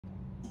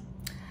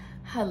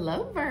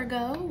Hello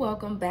Virgo,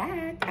 welcome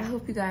back. I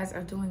hope you guys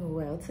are doing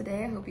well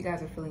today. I hope you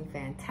guys are feeling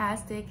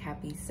fantastic.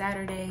 Happy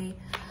Saturday.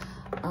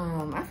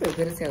 I feel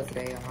good as hell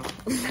today,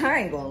 y'all. I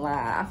ain't gonna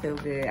lie, I feel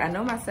good. I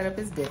know my setup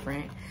is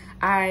different.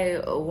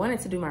 I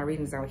wanted to do my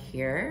readings out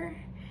here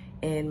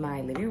in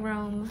my living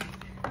room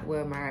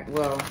where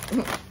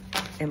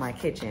in my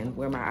kitchen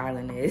where my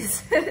island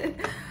is.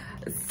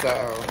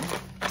 So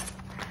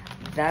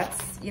that's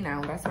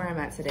where I'm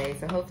at today.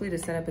 So hopefully the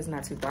setup is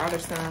not too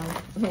bothersome.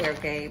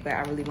 Okay, but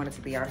I really wanted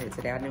to be out here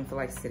today. I didn't feel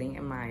like sitting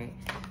in my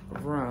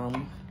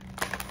room.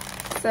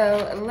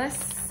 So let's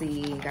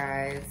see,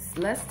 guys.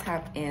 Let's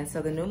tap in.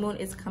 So the new moon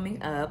is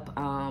coming up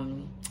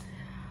on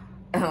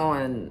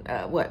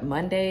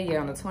Monday? Yeah,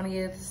 on the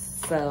 20th.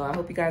 So I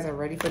hope you guys are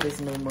ready for this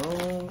new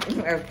moon.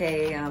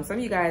 Okay, some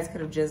of you guys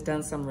could have just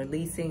done some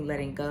releasing,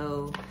 letting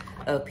go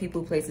of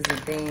people, places, and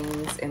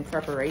things in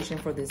preparation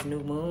for this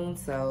new moon.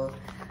 So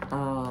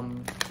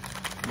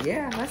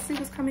yeah, let's see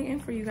what's coming in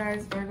for you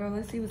guys, Virgo.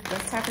 Let's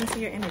tap into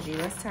your energy.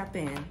 Let's tap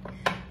in.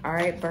 All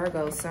right,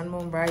 Virgo, Sun,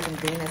 Moon, Rising,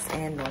 Venus,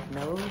 and North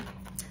Node.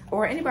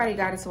 Or anybody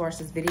got to watch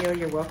this video,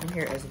 you're welcome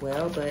here as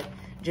well. But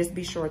just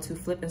be sure to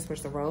flip and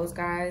switch the roles,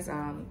 guys.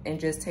 And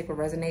just take what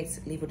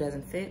resonates, leave what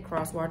doesn't fit.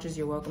 Cross watchers,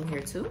 you're welcome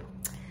here too.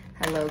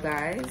 Hello,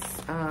 guys.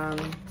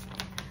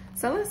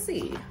 So let's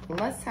see.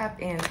 Let's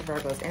tap into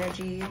Virgo's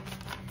energy.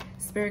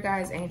 Spirit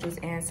guides, angels,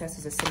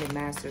 ancestors, ascended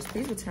masters,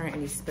 please return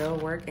any spell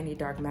work, any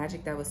dark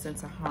magic that was sent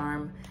to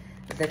harm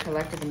the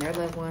collective and their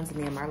loved ones,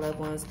 me and my loved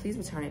ones. Please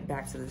return it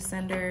back to the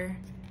sender.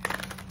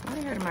 Why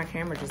the hell did my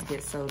camera just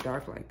get so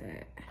dark like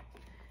that?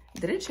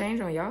 Did it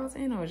change on y'all's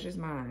end or it's just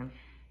mine?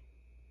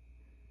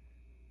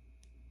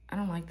 I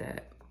don't like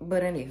that.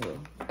 But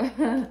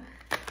anywho,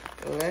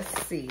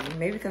 let's see.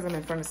 Maybe because I'm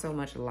in front of so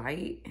much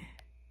light.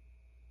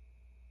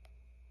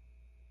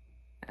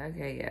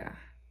 Okay, yeah.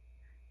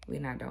 We're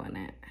not doing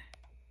that.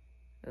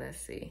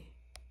 Let's see.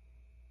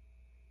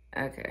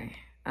 Okay.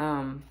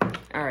 All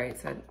right,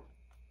 so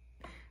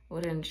well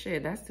then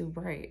shit, that's too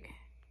bright.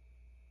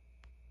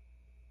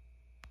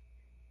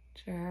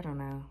 Sure, I don't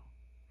know.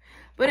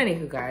 But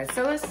anywho, guys,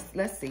 so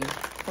let's see.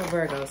 For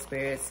Virgo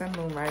spirit, Sun,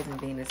 Moon, Rising,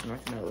 Venus,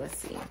 North Node. Let's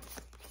see.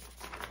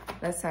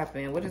 Let's tap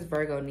in. What does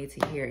Virgo need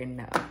to hear and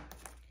know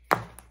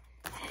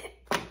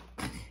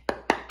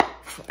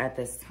at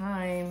this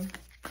time?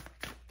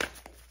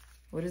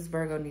 What does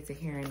Virgo need to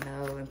hear and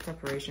know in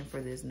preparation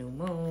for this new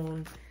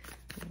moon?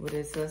 What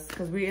is this?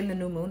 Because we're in the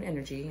new moon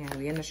energy and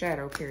we're in the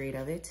shadow period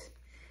of it.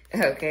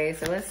 Okay,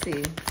 so let's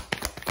see.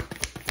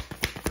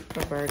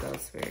 For Virgo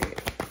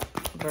spirit.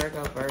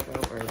 Virgo,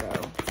 Virgo,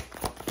 Virgo.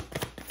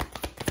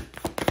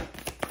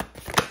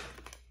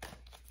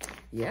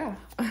 Yeah,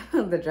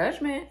 the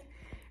Judgment.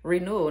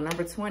 Renewal,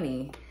 number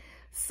 20.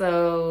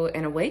 So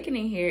an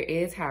awakening here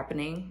is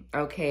happening.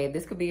 Okay,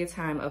 this could be a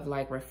time of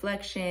like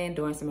reflection,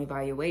 doing some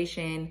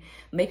evaluation,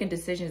 making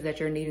decisions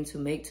that you're needing to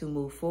make to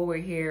move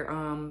forward here,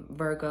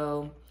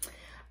 Virgo.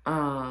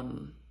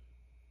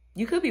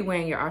 You could be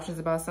weighing your options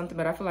about something,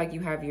 but I feel like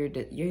you have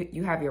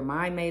your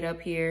mind made up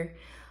here.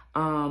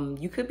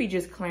 You could be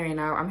just clearing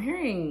out. I'm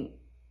hearing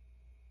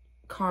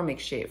karmic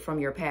shit from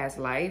your past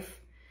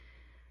life.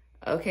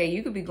 Okay,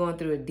 you could be going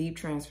through a deep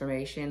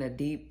transformation, a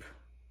deep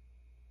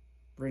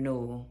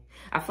renewal.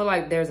 I feel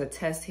like there's a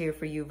test here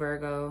for you,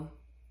 Virgo.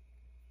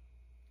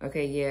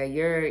 Okay, yeah,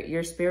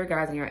 your spirit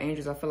guides and your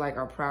angels, I feel like,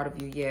 are proud of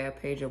you. Yeah,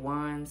 Page of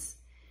Wands.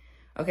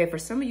 Okay, for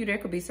some of you, there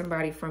could be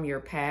somebody from your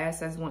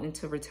past that's wanting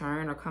to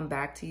return or come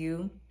back to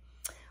you.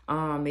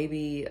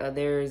 Maybe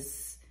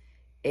there's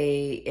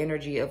a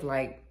energy of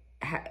like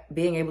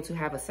being able to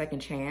have a second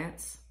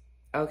chance,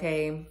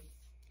 okay,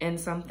 in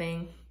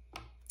something.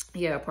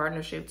 Yeah,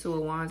 partnership, Two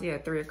of Wands. Yeah,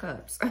 Three of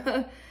Cups.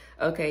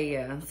 Okay,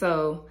 yeah.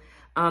 So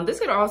this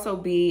could also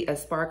be a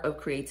spark of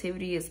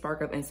creativity, a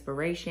spark of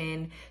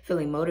inspiration,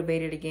 feeling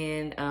motivated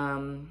again,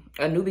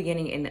 a new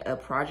beginning in a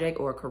project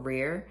or a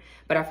career.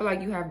 But I feel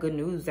like you have good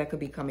news that could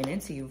be coming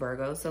into you,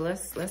 Virgo. So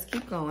let's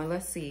keep going.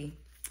 Let's see.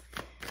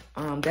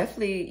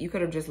 Definitely, you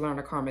could have just learned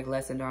a karmic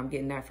lesson, though. I'm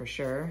getting that for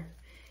sure.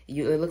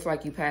 It looks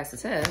like you passed the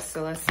test.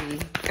 So let's see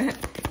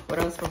what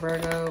else for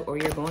Virgo, or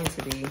you're going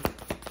to be.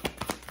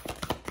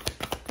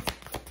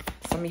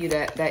 Some of you,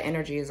 that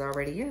energy is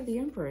already, yeah, the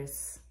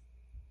Empress.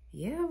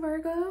 Yeah,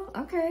 Virgo.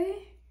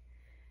 Okay.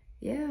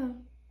 Yeah.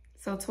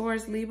 So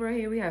Taurus, Libra,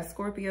 here we have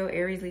Scorpio,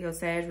 Aries, Leo,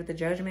 Sag with the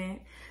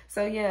Judgment.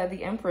 So yeah,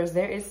 the Empress,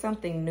 there is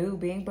something new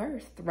being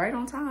birthed. Right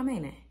on time,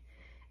 ain't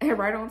it?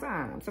 Right on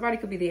time. Somebody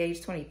could be the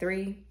age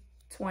 23,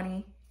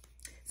 20.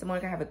 Someone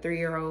could have a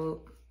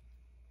 3-year-old.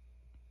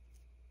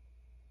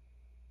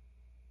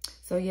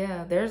 So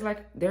yeah, there's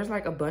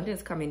like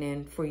abundance coming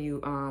in for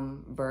you,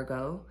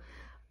 Virgo.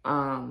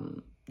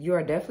 You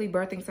are definitely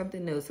birthing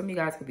something new. Some of you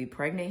guys could be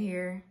pregnant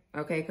here.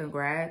 Okay,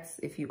 congrats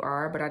if you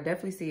are. But I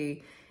definitely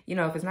see, you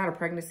know, if it's not a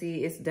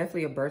pregnancy, it's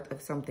definitely a birth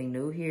of something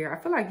new here.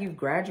 I feel like you've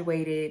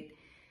graduated.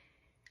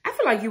 I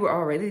feel like you were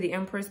already the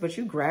Empress, but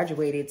you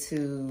graduated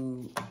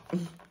to,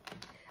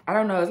 I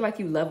don't know. It's like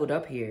you leveled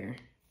up here.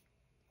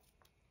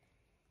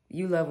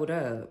 You leveled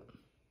up.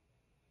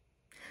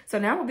 So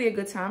now would be a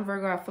good time,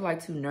 Virgo, I feel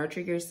like, to nurture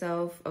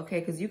yourself,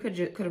 okay? Because you could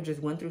have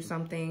just went through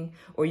something,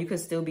 or you could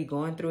still be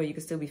going through it. You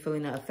could still be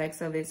feeling the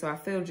effects of it. So I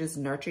feel just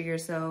nurture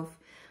yourself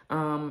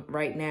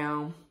right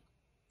now.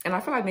 And I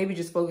feel like maybe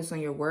just focus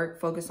on your work,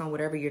 focus on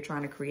whatever you're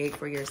trying to create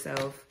for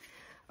yourself,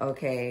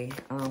 okay?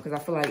 Because I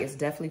feel like it's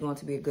definitely going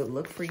to be a good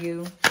look for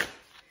you.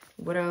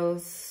 What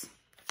else?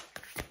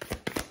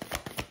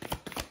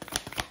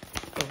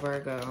 For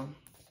Virgo.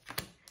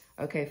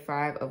 Okay,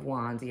 5 of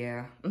Wands,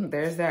 yeah.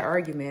 There's that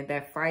argument,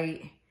 that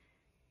fight,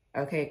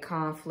 okay,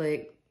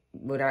 conflict.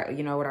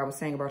 You know what I was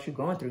saying about you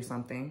going through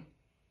something.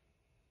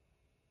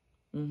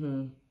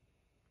 So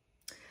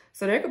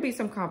there could be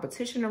some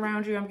competition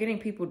around you. I'm getting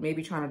people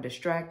maybe trying to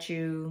distract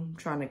you,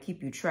 trying to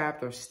keep you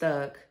trapped or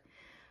stuck.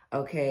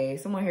 Okay,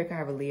 someone here could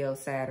have a Leo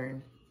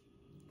Saturn.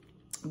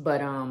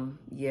 But,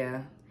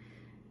 yeah.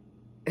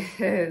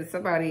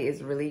 Somebody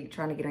is really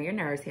trying to get on your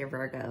nerves here,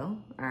 Virgo.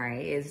 All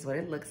right, is what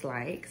it looks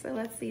like. So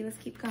let's see, let's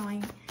keep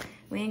going.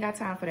 We ain't got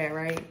time for that,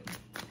 right?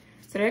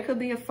 So there could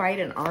be a fight,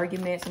 an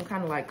argument, some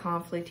kind of like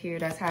conflict here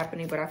that's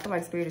happening. But I feel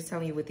like Spirit is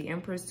telling you with the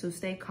Empress to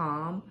stay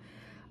calm.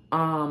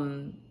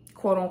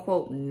 Quote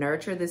unquote,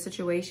 nurture the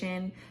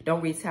situation. Don't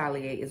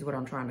retaliate is what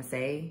I'm trying to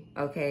say,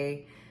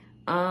 okay?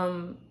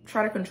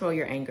 Try to control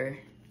your anger.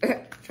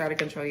 Try to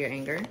control your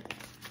anger.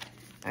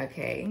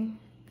 Okay,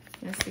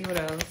 let's see what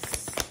else.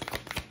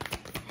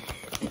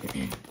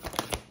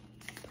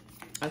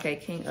 Okay,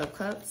 King of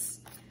Cups.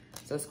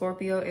 So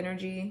Scorpio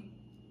energy.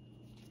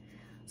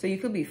 So you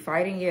could be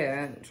fighting,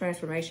 yeah,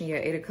 transformation, yeah,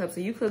 8 of Cups. So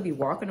you could be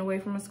walking away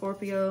from a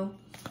Scorpio.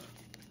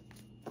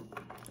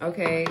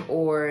 Okay,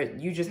 or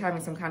you just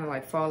having some kind of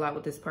like fallout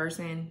with this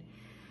person.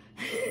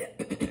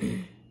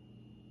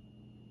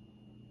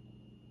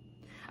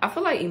 I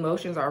feel like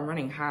emotions are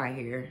running high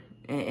here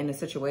in the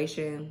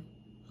situation.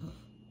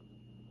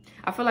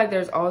 I feel like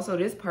there's also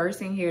this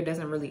person here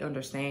doesn't really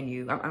understand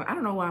you. I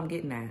don't know why I'm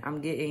getting that. I'm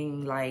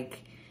getting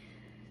like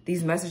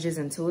these messages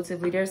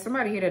intuitively. There's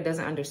somebody here that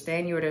doesn't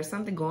understand you, or there's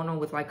something going on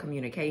with like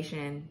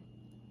communication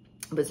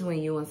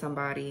between you and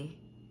somebody.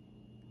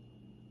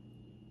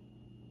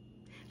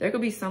 There could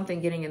be something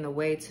getting in the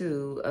way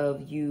too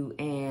of you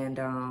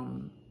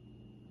and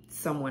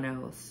someone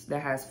else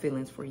that has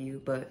feelings for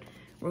you, but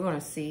we're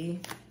gonna see.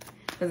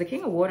 Because the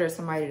King of Water is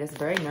somebody that's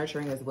very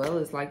nurturing as well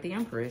as like the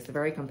Empress,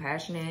 very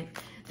compassionate.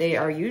 They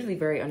are usually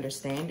very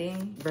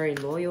understanding, very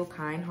loyal,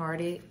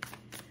 kind-hearted.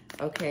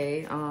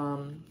 Okay,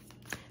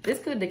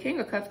 the King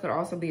of Cups could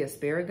also be a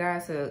spirit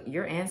guide. So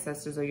your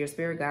ancestors or your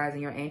spirit guides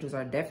and your angels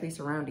are definitely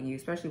surrounding you,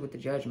 especially with the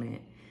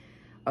Judgment,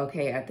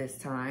 okay, at this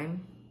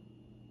time.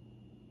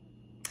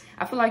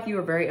 I feel like you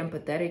are very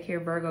empathetic here,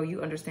 Virgo.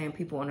 You understand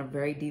people on a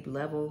very deep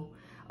level.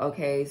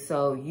 Okay,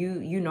 so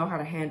you know how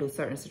to handle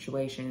certain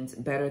situations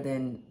better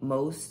than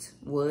most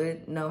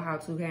would know how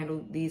to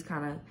handle these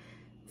kind of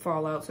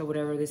fallouts or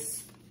whatever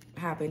this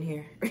happened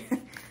here.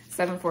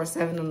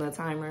 747 on the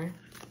timer.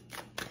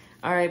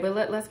 All right,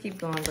 but let's keep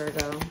going,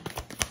 Virgo.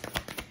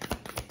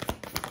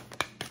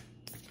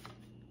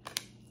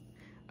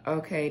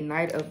 Okay,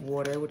 Knight of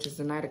Water, which is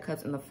the Knight of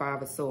Cups and the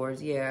 5 of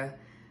Swords. Yeah.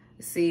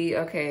 See,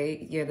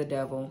 okay, yeah, the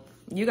Devil.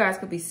 You guys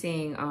could be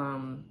seeing,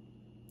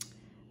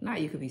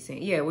 you could be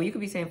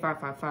seeing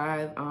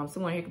 555.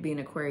 Someone here could be an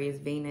Aquarius,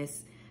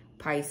 Venus,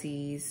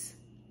 Pisces.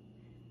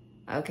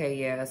 Okay,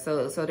 yeah.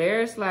 So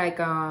there's like,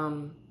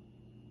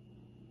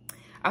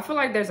 I feel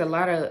like there's a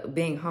lot of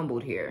being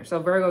humbled here.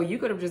 So Virgo, you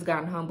could have just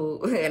gotten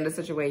humbled in the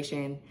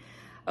situation.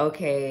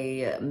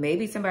 Okay,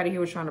 maybe somebody here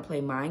was trying to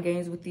play mind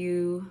games with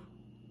you.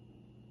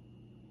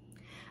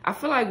 I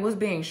feel like what's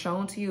being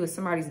shown to you is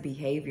somebody's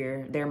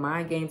behavior, their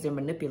mind games, their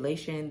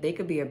manipulation. They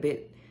could be a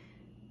bit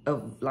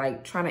of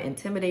like trying to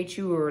intimidate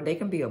you, or they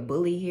can be a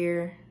bully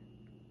here.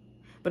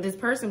 But this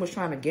person was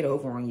trying to get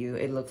over on you,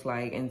 it looks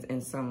like,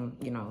 in some,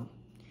 you know,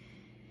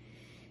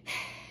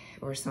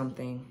 or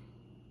something.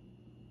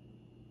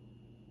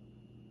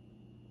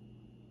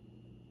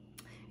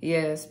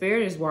 Yeah,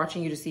 Spirit is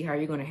watching you to see how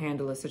you're going to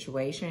handle a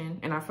situation.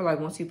 And I feel like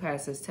once you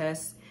pass this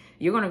test,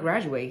 you're going to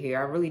graduate here.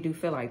 I really do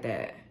feel like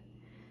that.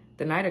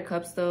 The Knight of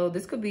Cups, though,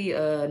 this could be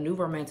a new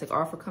romantic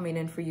offer coming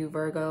in for you,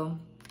 Virgo.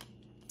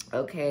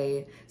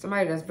 Okay,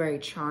 somebody that's very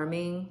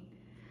charming,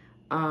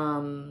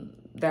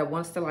 that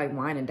wants to like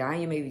wine and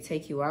dine you, maybe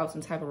take you out,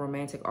 some type of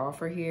romantic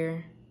offer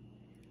here.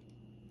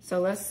 So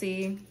let's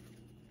see.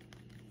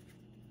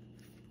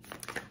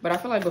 But I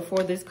feel like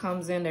before this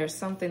comes in, there's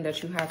something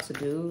that you have to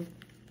do.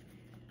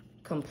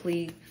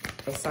 Complete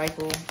a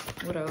cycle.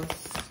 What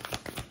else?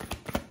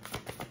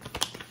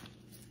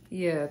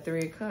 Yeah,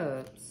 3 of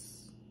Cups.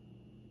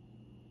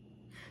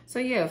 So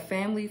yeah,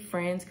 family,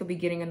 friends could be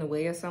getting in the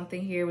way of something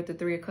here with the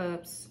 3 of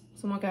Cups.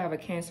 Someone could have a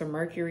Cancer,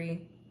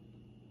 Mercury.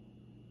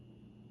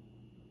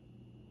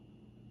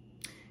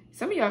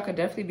 Some of y'all could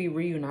definitely be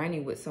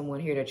reuniting with someone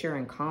here that you're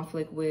in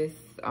conflict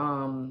with.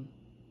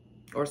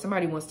 Or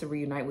somebody wants to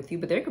reunite with you.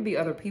 But there could be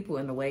other people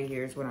in the way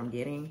here is what I'm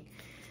getting.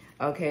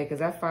 Okay, because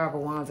that 5 of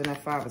Wands and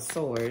that 5 of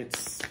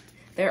Swords.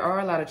 There are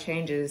a lot of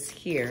changes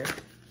here.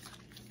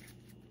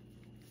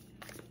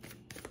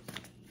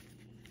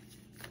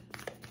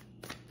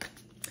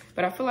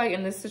 But I feel like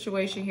in this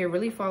situation here,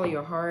 really follow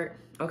your heart.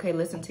 Okay,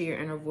 listen to your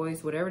inner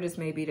voice, whatever this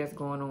may be that's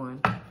going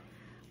on.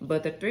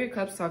 But the Three of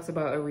Cups talks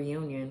about a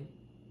reunion,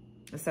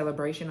 a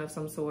celebration of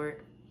some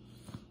sort.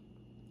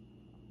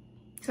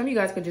 Some of you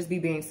guys could just be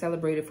being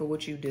celebrated for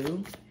what you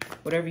do,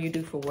 whatever you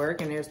do for work.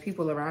 And there's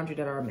people around you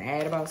that are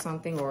mad about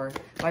something. Or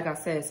like I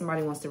said,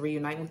 somebody wants to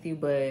reunite with you,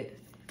 but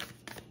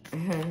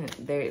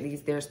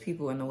there's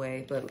people in the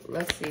way. But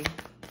let's see.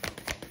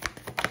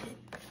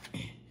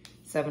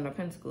 Seven of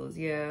Pentacles,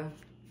 yeah.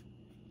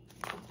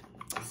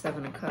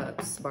 Seven of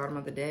Cups, bottom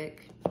of the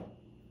deck.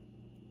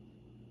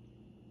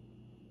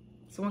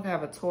 Someone could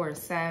have a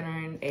Taurus,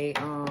 Saturn, a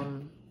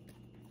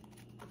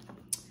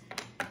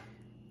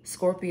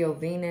Scorpio,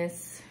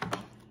 Venus.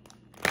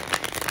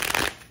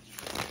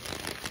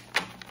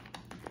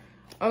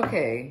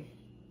 Okay.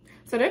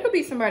 So there could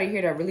be somebody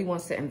here that really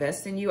wants to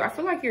invest in you. I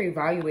feel like you're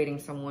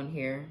evaluating someone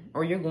here,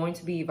 or you're going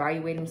to be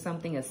evaluating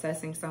something,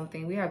 assessing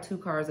something. We have two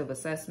cards of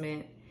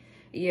assessment.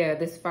 Yeah,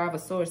 this Five of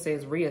Swords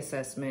says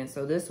reassessment.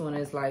 So this one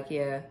is like,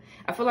 yeah,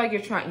 I feel like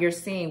you're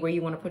seeing where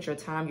you want to put your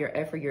time, your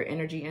effort, your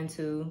energy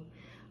into.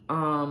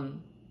 I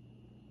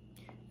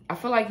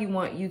feel like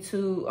you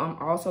two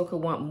also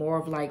could want more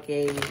of like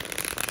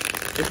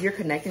if you're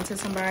connecting to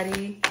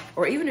somebody,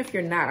 or even if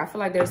you're not, I feel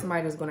like there's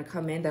somebody that's going to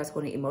come in that's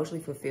going to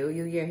emotionally fulfill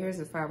you. Yeah, here's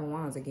the Five of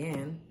Wands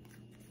again.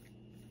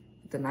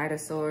 The Knight of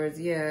Swords.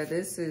 Yeah,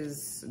 this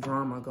is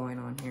drama going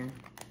on here.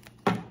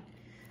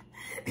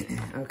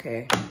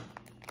 Okay.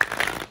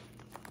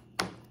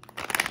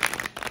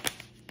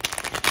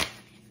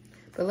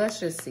 But let's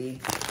just see.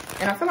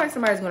 And I feel like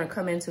somebody's going to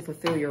come in to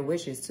fulfill your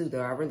wishes too,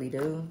 though. I really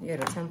do. Yeah,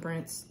 the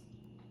Temperance.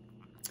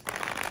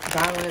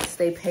 Balance.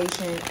 Stay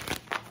patient.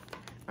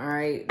 All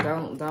right.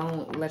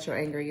 Don't let your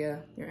anger, yeah.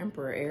 Your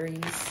Emperor,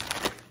 Aries.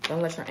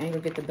 Don't let your anger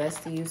get the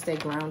best of you. Stay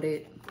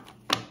grounded.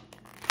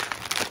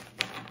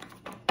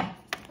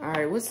 All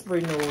right. What's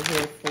renewal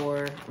here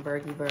for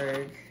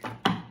Virgo?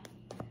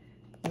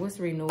 What's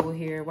renewal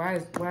here? Why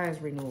is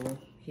renewal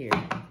here?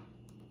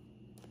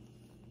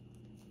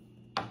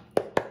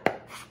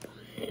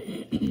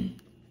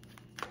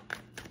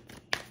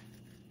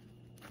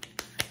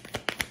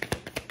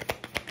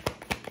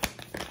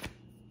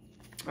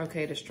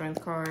 Okay, the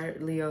Strength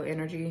card, Leo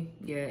energy.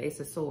 Yeah,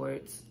 Ace of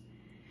Swords.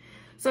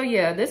 So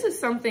yeah, this is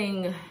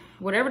something,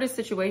 whatever the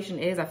situation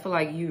is, I feel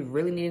like you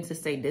really need to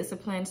stay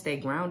disciplined, stay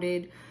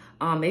grounded.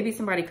 Maybe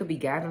somebody could be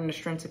gathering the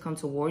strength to come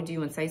towards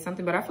you and say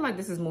something, but I feel like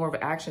this is more of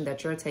an action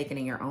that you're taking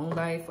in your own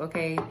life,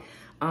 okay?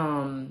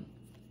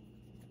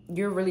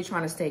 You're really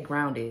trying to stay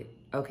grounded,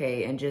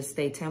 okay, and just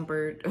stay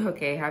tempered,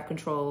 okay, have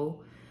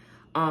control.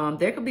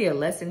 There could be a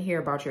lesson here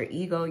about your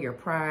ego, your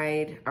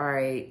pride, all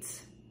right?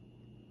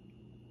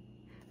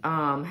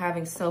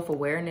 Having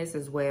self-awareness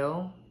as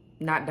well,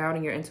 not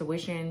doubting your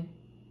intuition.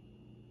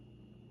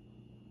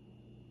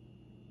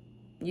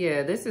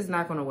 Yeah, this is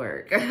not going to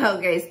work.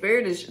 Okay,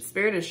 Spirit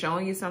is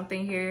showing you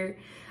something here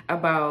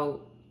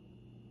about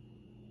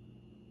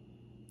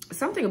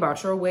something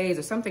about your ways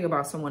or something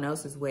about someone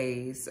else's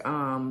ways.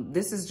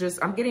 This is just,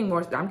 I'm getting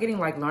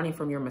like learning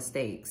from your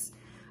mistakes.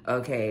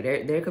 Okay,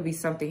 there could be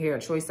something here,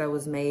 a choice that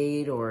was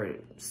made or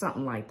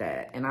something like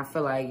that. And I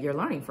feel like you're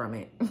learning from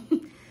it.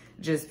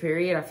 Just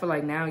period. I feel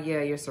like now,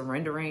 yeah, you're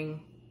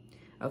surrendering.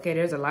 Okay,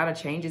 there's a lot of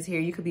changes here.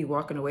 You could be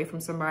walking away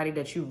from somebody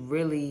that you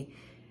really,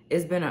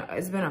 it's been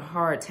a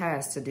hard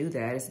task to do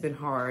that. It's been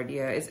hard.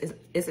 Yeah,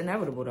 it's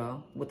inevitable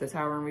though. With the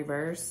Tower in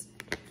reverse,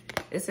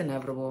 it's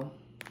inevitable.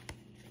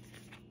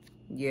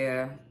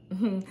 Yeah.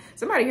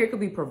 Somebody here could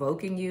be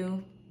provoking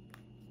you.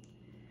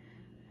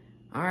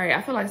 All right,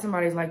 I feel like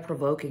somebody's like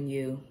provoking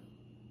you.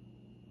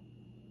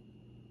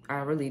 I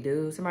really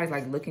do. Somebody's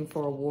like looking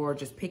for a war,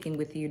 just picking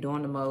with you,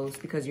 doing the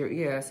most because you're,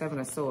 yeah, Seven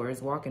of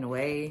Swords, walking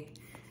away.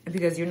 And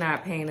because you're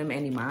not paying them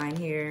any mind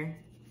here.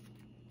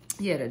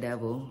 Yeah, the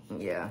Devil.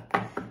 Yeah.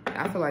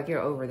 I feel like you're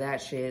over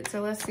that shit.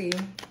 So let's see.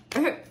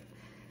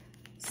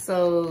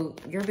 So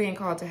you're being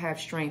called to have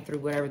strength through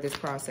whatever this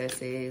process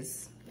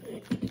is.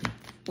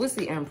 What's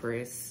the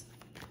Empress?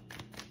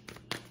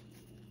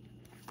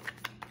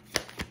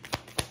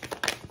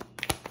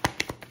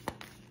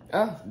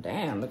 Oh,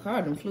 damn. The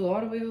card done flew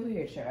all the way over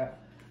here, child.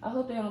 I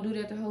hope they don't do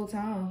that the whole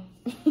time.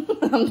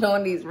 I'm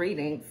doing these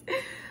readings.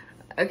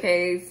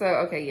 Okay, so,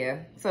 okay,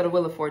 yeah. So the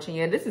Wheel of Fortune.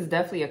 Yeah, this is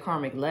definitely a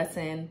karmic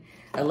lesson.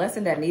 A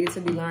lesson that needed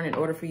to be learned in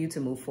order for you to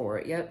move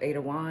forward. Yep, Eight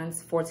of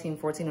Wands, 14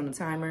 on the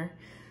timer.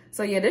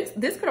 So yeah,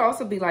 this could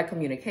also be like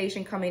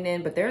communication coming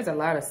in, but there's a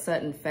lot of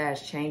sudden,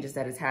 fast changes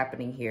that is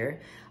happening here.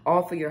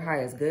 All for your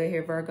highest good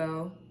here,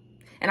 Virgo.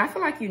 And I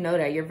feel like you know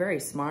that. You're very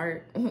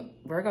smart.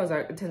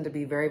 Virgos tend to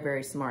be very,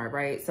 very smart,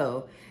 right?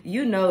 So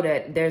you know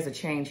that there's a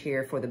change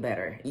here for the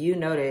better. You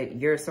know that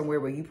you're somewhere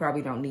where you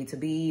probably don't need to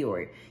be,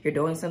 or you're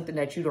doing something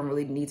that you don't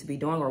really need to be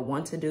doing or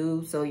want to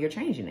do. So you're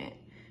changing it,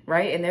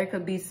 right? And there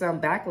could be some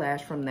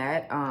backlash from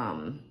that,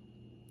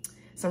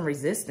 some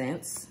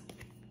resistance.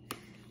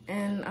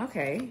 And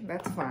okay,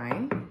 that's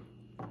fine.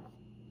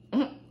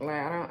 Like,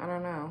 I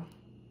don't know.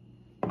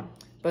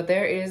 But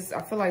there is,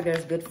 I feel like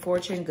there's good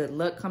fortune, good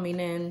luck coming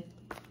in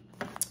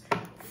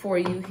for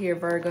you here,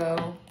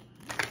 Virgo.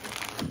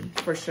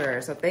 for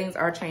sure. So things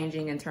are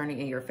changing and turning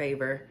in your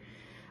favor.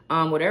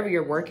 Whatever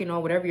you're working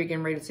on, whatever you're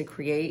getting ready to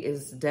create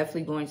is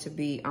definitely going to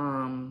be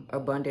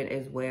abundant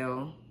as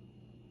well.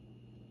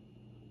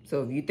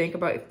 So if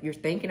you're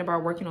thinking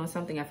about working on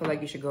something, I feel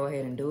like you should go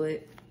ahead and do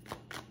it.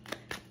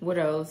 What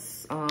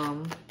else?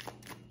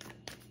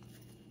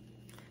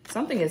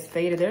 Something is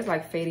fated. There's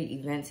like fated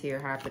events here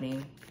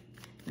happening.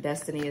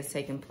 Destiny is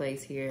taking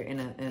place here,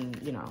 and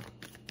you know,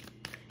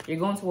 you're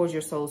going towards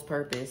your soul's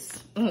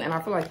purpose. And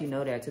I feel like you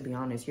know that, to be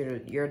honest.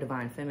 You're a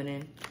divine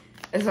feminine.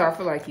 And so I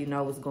feel like you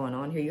know what's going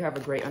on here. You have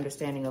a great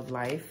understanding of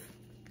life.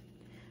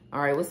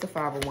 All right, what's the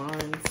Five of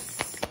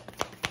Wands?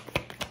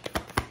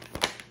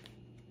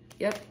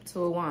 Yep,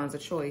 Two of Wands, a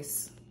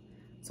choice.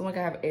 Someone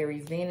can have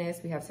Aries, Venus.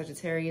 We have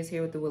Sagittarius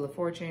here with the Wheel of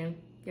Fortune.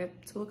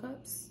 Yep, Two of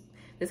Cups.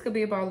 This could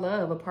be about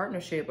love, a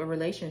partnership, a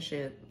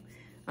relationship.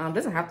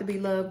 Doesn't have to be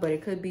love, but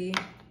it could be.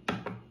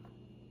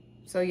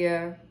 So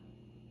yeah.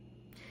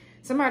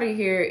 Somebody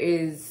here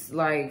is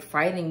like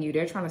fighting you.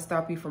 They're trying to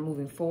stop you from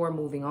moving forward,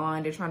 moving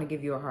on. They're trying to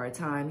give you a hard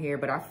time here.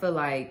 But I feel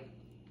like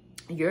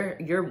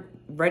you're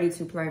ready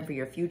to plan for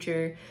your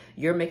future.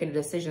 You're making a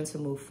decision to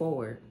move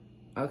forward.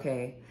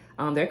 Okay.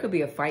 There could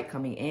be a fight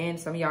coming in.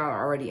 Some of y'all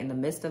are already in the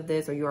midst of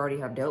this, or you already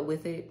have dealt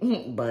with it.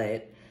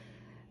 But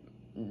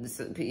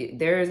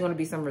there is going to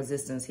be some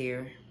resistance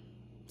here.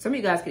 Some of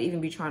you guys could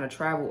even be trying to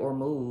travel or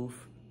move.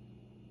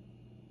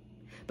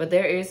 But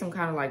there is some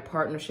kind of like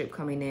partnership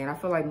coming in. I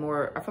feel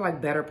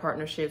like better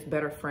partnerships,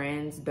 better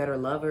friends, better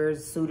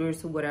lovers,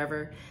 suitors,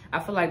 whatever. I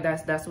feel like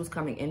that's what's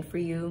coming in for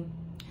you.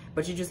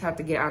 But you just have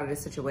to get out of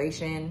this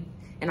situation.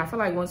 And I feel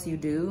like once you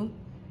do,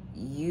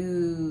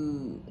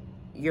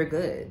 you're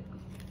good.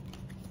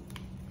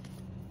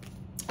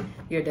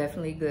 You're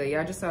definitely good. Yeah,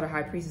 I just saw the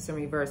High Priestess in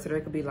reverse, so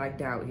there could be like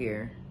doubt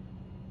here.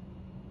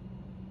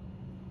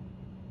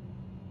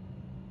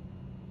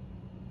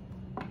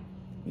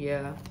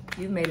 Yeah,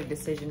 you've made a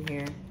decision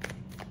here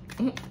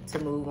to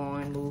move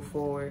on, move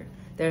forward.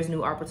 There's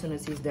new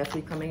opportunities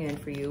definitely coming in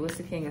for you. What's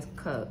the King of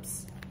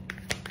Cups?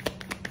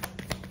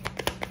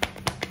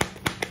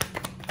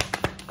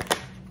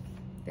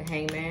 The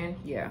Hangman,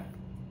 yeah.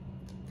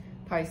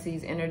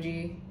 Pisces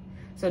energy.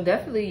 So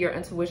definitely your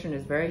intuition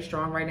is very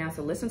strong right now.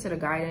 So listen to the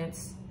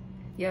guidance.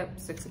 Yep,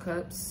 Six of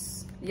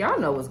Cups. Y'all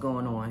know what's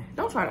going on.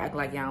 Don't try to act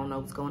like y'all don't know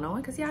what's going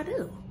on, because y'all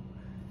do.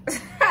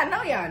 I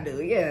know y'all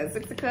do. Yeah,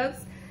 Six of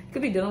Cups.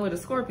 Could be dealing with a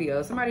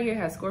Scorpio. Somebody here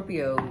has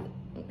Scorpio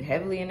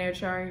heavily in their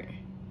chart.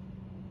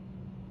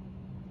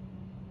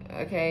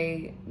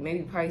 Okay,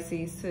 maybe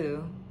Pisces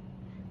too.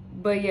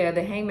 But yeah,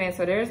 the Hangman.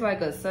 So there's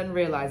like a sudden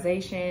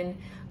realization.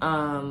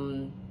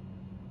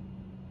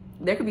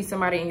 There could be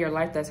somebody in your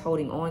life that's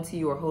holding on to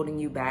you or holding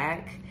you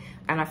back.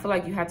 And I feel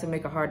like you have to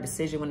make a hard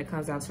decision when it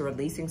comes down to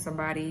releasing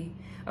somebody.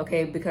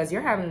 Okay, because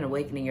you're having an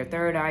awakening. Your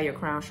third eye, your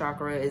crown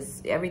chakra,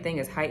 everything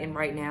is heightened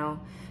right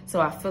now. So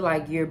I feel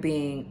like you're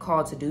being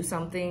called to do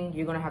something.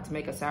 You're going to have to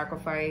make a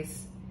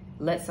sacrifice.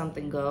 Let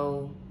something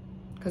go.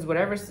 Because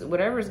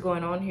whatever's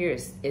going on here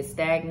is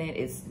stagnant.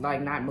 It's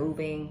like not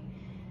moving.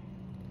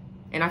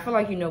 And I feel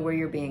like you know where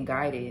you're being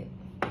guided.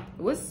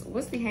 What's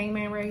the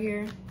Hangman right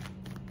here?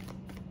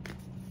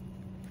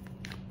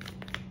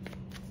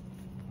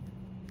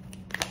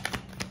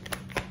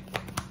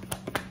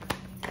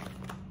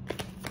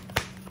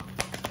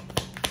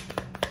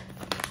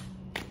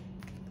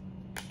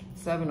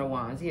 Seven of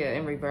Wands. Yeah,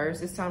 in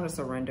reverse. It's time to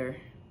surrender.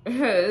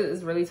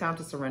 It's really time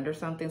to surrender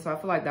something. So I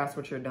feel like that's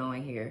what you're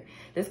doing here.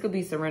 This could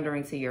be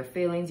surrendering to your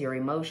feelings, your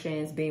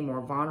emotions, being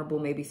more vulnerable.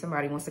 Maybe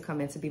somebody wants to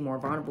come in to be more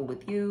vulnerable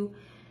with you.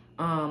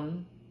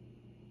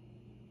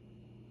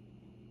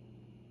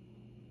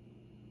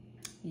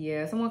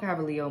 Yeah, someone could have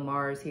a Leo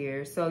Mars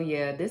here. So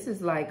yeah, this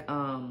is like,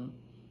 I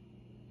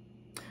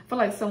feel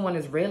like someone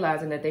is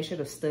realizing that they should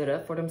have stood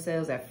up for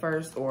themselves at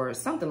first or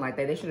something like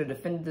that. They should have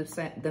defended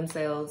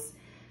themselves.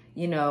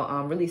 You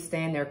know, really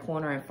stand their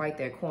corner and fight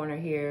their corner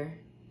here.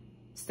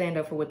 Stand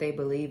up for what they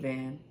believe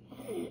in.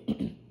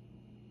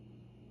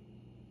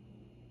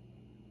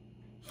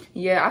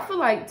 Yeah, I feel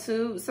like,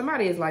 too,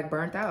 somebody is, like,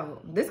 burnt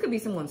out. This could be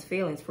someone's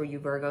feelings for you,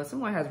 Virgo.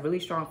 Someone has really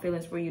strong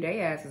feelings for you.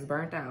 They ass is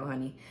burnt out,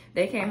 honey.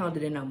 They can't hold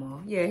it in no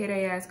more. Yeah, here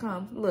they ass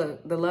come.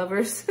 Look, the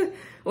Lovers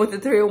with the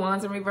Three of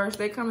Wands in reverse,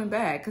 they coming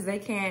back because they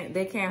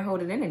can't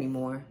hold it in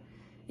anymore.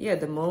 Yeah,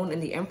 the Moon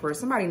and the Emperor.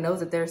 Somebody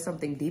knows that there's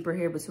something deeper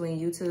here between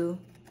you two.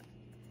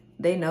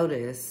 They know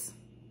this.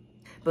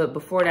 But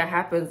before that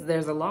happens,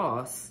 there's a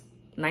loss.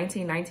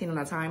 1919 on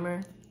a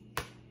timer.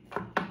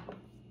 I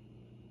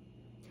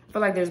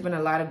feel like there's been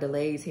a lot of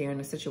delays here in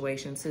the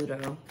situation too,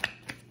 though.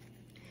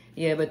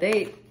 Yeah, but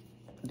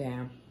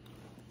damn.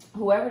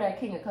 Whoever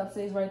that King of Cups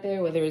is right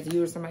there, whether it's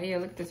you or somebody, yeah,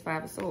 look at this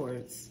Five of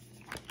Swords.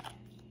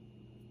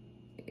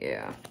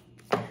 Yeah.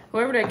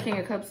 Whoever that King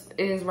of Cups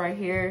is right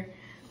here,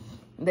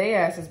 they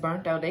ass is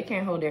burnt out. They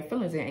can't hold their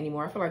feelings in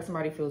anymore. I feel like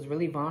somebody feels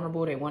really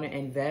vulnerable. They want to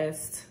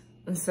invest.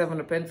 Seven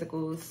of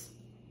Pentacles.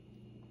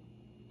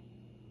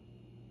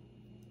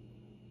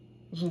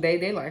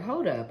 They like,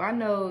 hold up. I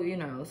know, you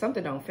know,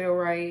 something don't feel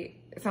right.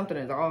 Something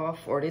is off,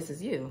 or this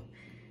is you,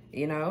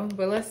 you know.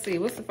 But let's see.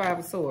 What's the Five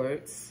of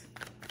Swords?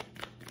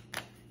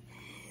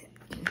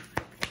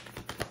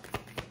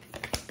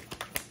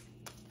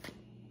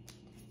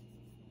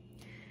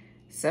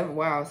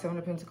 Wow, 7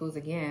 of Pentacles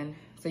again.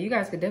 So you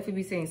guys could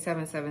definitely be seeing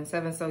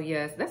 777. So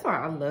yes, that's why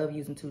I love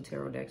using 2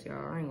 tarot decks,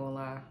 y'all. I ain't gonna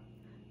lie.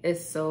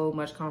 It's so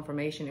much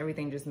confirmation.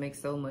 Everything just makes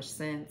so much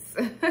sense.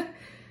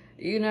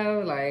 You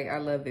know, like, I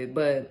love it.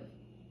 But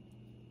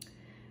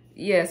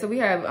yeah, so we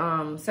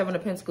have 7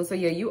 of Pentacles. So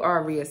yeah, you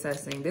are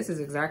reassessing. This is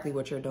exactly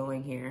what you're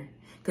doing here.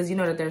 Because you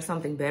know that there's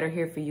something better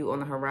here for you on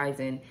the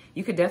horizon.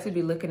 You could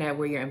definitely be looking at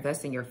where you're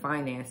investing your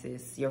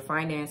finances. Your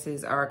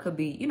finances could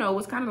be, you know,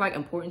 what's kind of like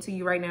important to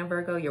you right now,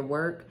 Virgo, your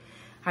work,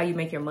 how you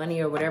make your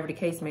money or whatever the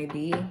case may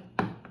be.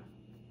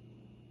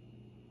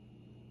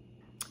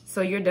 So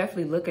you're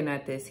definitely looking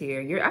at this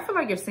here. I feel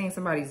like you're seeing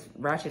somebody's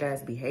ratchet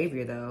ass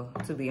behavior though,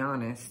 to be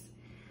honest.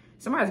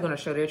 Somebody's going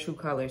to show their true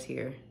colors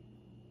here.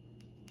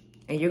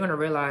 And you're going to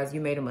realize you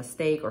made a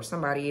mistake or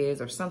somebody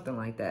is or something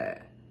like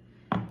that.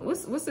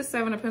 What's the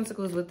 7 of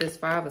Pentacles with this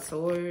 5 of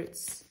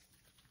Swords?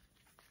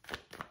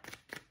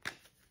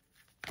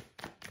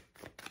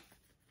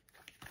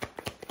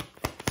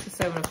 The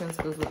 7 of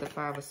Pentacles with the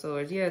 5 of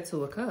Swords. Yeah,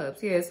 2 of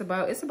Cups. Yeah, it's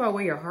about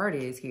where your heart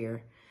is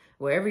here.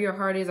 Wherever your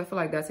heart is, I feel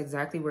like that's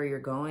exactly where you're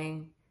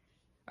going.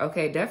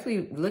 Okay,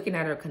 definitely looking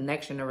at a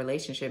connection, a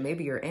relationship.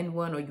 Maybe you're in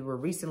one or you were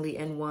recently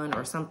in one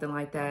or something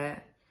like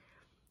that.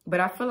 But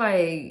I feel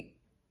like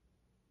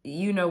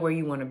you know where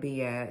you want to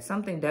be at.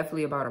 Something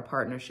definitely about a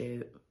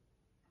partnership.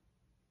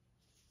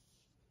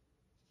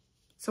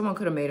 Someone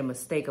could have made a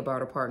mistake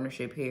about a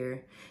partnership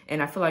here.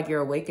 And I feel like you're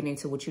awakening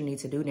to what you need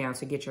to do now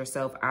to get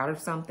yourself out of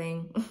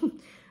something.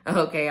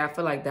 Okay, I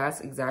feel like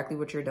that's exactly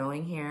what you're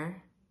doing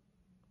here.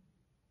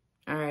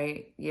 All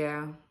right,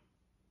 yeah.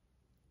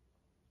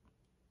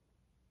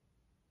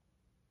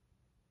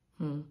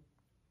 So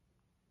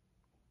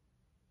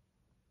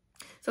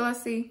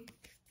let's see.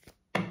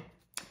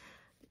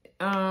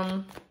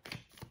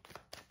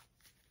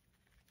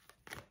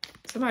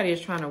 Somebody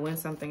is trying to win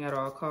something at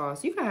all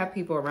costs. You can have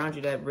people around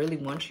you that really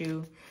want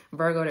you.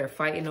 Virgo, they're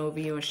fighting over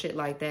you and shit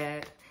like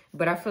that.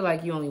 But I feel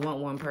like you only want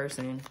one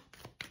person.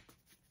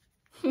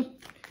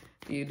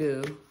 You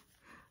do.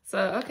 So,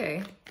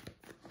 okay.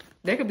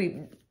 There could be,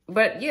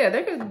 but yeah,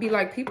 there could be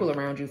like people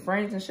around you,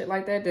 friends and shit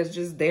like that. That's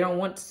just, they don't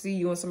want to see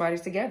you and somebody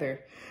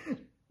together.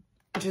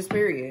 Just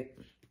period.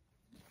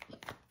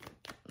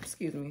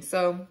 Excuse me.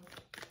 So,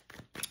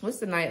 what's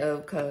the Knight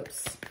of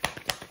Cups?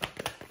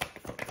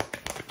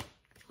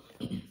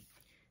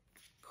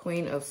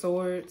 Queen of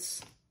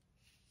Swords.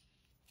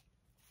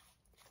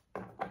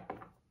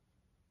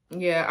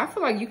 Yeah, I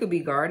feel like you could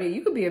be guarded.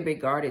 You could be a bit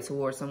guarded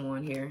towards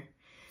someone here.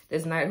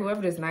 This Knight,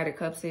 whoever this Knight of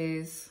Cups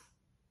is,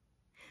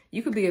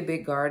 you could be a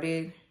bit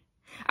guarded.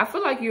 I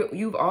feel like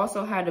you've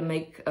also had to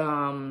make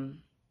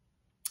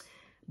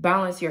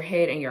balance your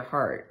head and your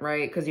heart,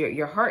 right? Because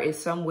your heart is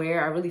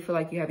somewhere. I really feel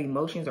like you have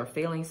emotions or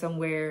feelings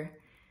somewhere.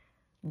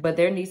 But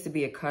there needs to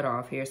be a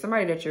cutoff here.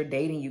 Somebody that you're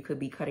dating, you could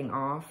be cutting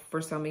off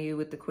for some of you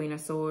with the Queen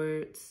of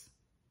Swords.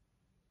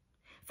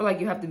 I feel like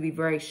you have to be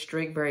very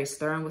strict, very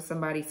stern with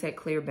somebody, set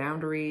clear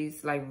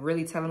boundaries, like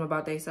really tell them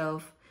about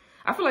themselves.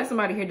 I feel like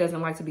somebody here doesn't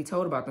like to be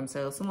told about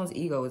themselves. Someone's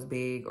ego is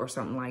big or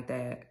something like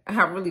that.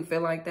 I really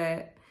feel like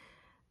that.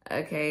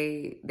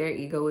 Okay, their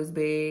ego is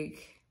big.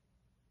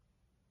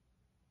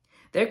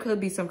 There could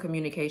be some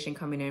communication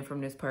coming in from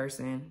this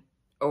person.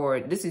 Or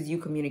this is you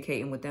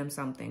communicating with them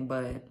something,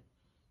 but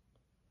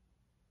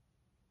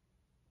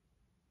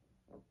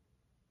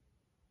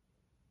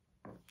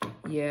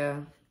yeah,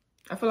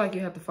 I feel like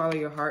you have to follow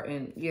your heart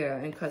and, yeah,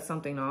 and cut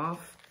something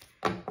off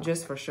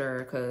just for sure,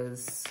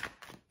 because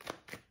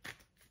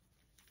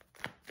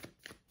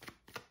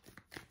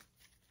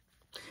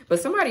but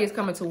somebody is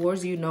coming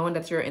towards you knowing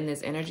that you're in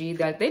this energy,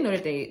 that they know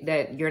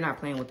that you're not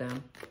playing with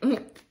them.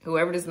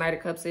 Whoever this Knight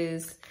of Cups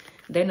is,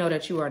 they know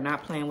that you are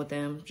not playing with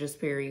them,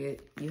 just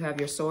period. You have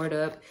your sword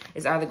up.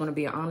 It's either going to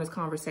be an honest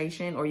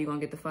conversation or you're going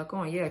to get the fuck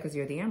on. Yeah, because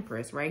you're the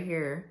Empress right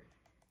here.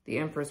 The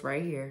Empress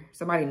right here.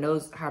 Somebody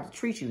knows how to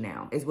treat you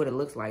now, is what it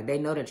looks like. They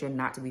know that you're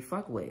not to be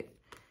fucked with.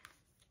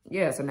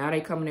 Yeah, so now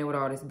they coming in with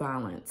all this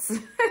balance.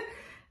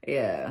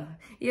 Yeah.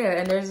 Yeah,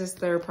 and there's this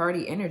third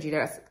party energy.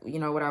 That's, you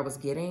know, what I was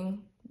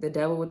getting. The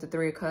Devil with the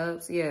 3 of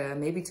Cups. Yeah,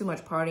 maybe too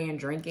much partying,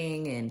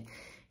 drinking, and,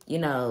 you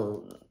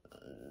know,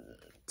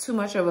 too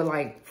much of a,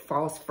 like,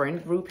 false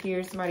friend group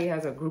here. Somebody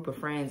has a group of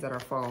friends that are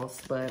false,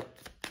 but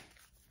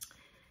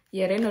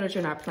yeah, they know that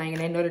you're not playing,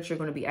 and they know that you're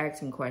going to be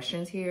asking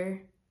questions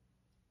here.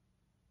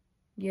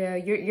 Yeah,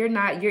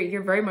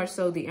 you're very much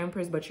so the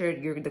Empress, but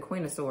you're the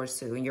Queen of Swords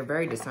too, and you're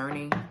very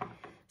discerning.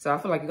 So I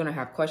feel like you're gonna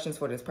have questions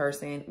for this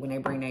person when they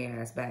bring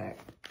their ass back,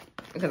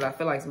 because I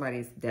feel like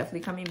somebody's definitely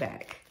coming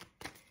back.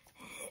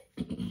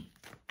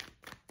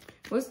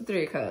 What's the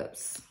 3 of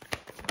Cups?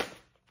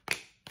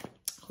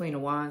 Queen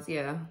of Wands,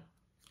 yeah.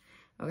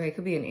 Okay, it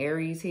could be an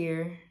Aries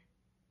here.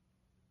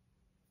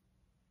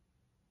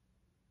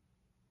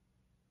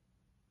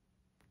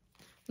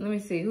 Let me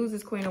see. Who's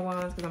this Queen of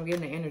Wands? Because I'm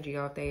getting the energy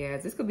off their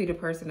ass. This could be the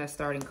person that's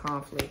starting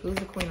conflict. Who's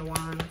the Queen of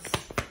Wands?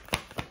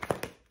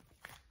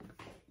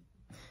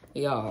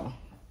 Y'all,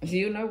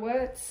 you know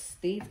what?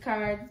 These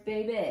cards,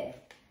 baby.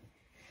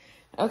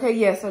 Okay,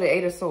 yeah, so the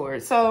 8 of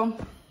Swords. So,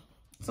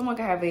 Someone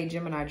could have a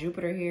Gemini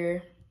Jupiter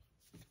here.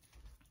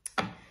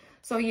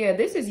 So yeah,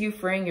 this is you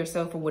freeing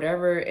yourself from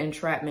whatever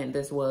entrapment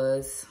this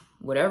was,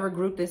 whatever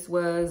group this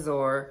was,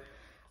 or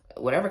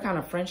whatever kind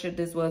of friendship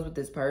this was with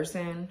this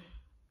person.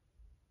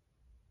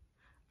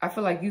 I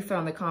feel like you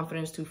found the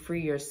confidence to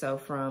free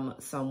yourself from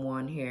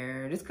someone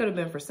here. This could have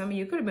been, for some of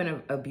you, it could have been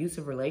an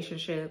abusive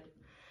relationship.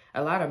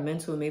 A lot of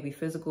mental, maybe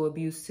physical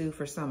abuse too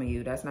for some of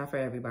you. That's not for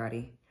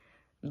everybody.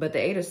 But the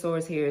Eight of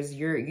Swords here is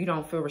you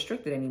don't feel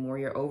restricted anymore.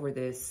 You're over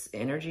this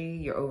energy.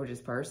 You're over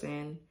this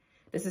person.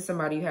 This is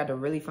somebody you had to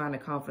really find the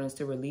confidence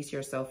to release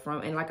yourself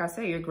from. And like I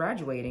said, you're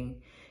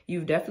graduating.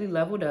 You've definitely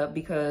leveled up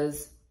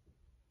because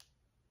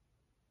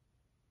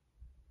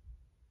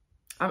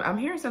I'm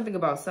hearing something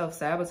about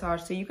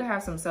self-sabotage too. You could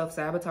have some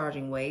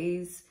self-sabotaging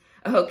ways.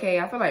 Okay,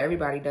 I feel like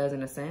everybody does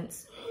in a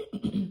sense.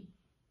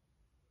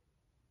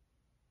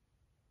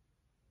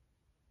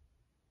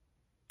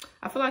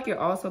 I feel like you're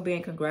also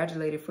being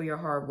congratulated for your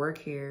hard work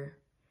here.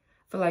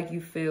 I feel like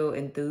you feel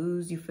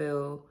enthused. You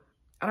feel,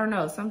 I don't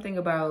know, something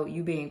about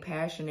you being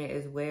passionate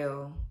as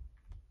well.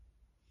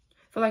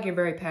 I feel like you're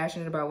very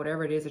passionate about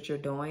whatever it is that you're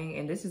doing.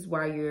 And this is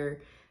why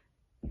you're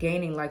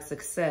gaining like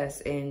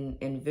success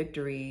in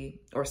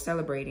victory or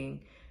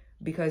celebrating,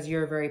 because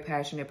you're a very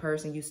passionate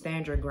person. You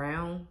stand your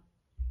ground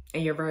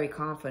and you're very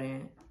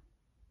confident.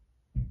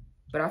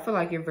 But I feel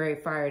like you're very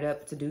fired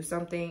up to do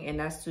something, and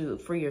that's to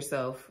free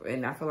yourself.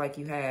 And I feel like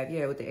you have,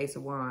 yeah, with the Ace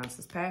of Wands,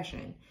 this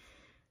passion,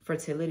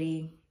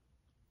 fertility.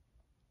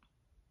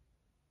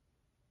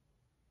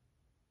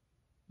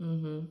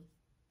 But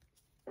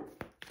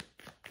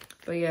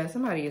yeah,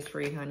 somebody is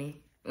free,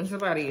 honey.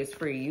 Somebody is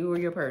free, you or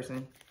your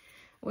person.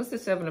 What's the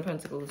Seven of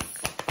Pentacles?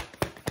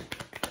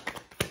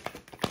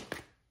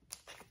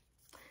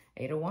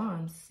 Eight of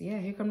Wands. Yeah,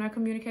 here come that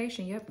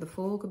communication. Yep, the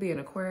Fool could be an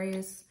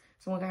Aquarius.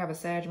 Someone could have a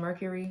Sag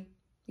Mercury.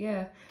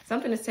 Yeah,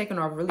 something is taking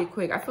off really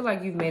quick. I feel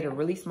like you've made a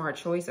really smart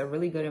choice, a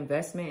really good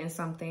investment in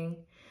something.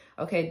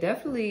 Okay,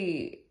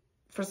 definitely,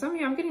 for some of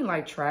you, I'm getting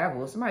like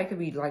travel. Somebody could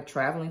be like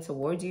traveling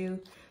towards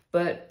you.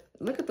 But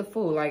look at the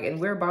Fool, like,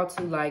 and we're about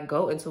to like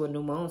go into a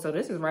new moon. So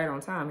this is right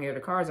on time here. The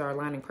cards are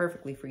aligning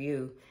perfectly for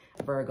you,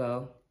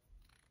 Virgo.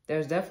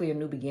 There's definitely a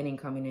new beginning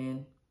coming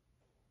in.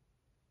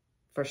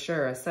 For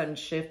sure, a sudden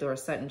shift or a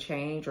sudden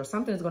change, or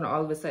something's going to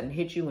all of a sudden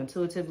hit you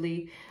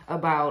intuitively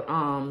about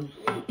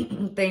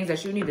things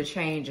that you need to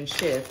change and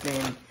shift,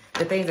 and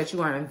the things that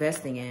you aren't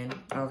investing in.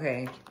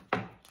 Okay.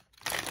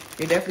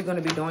 You're definitely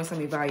going to be doing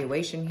some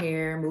evaluation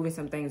here, moving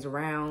some things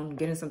around,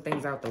 getting some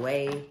things out the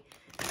way.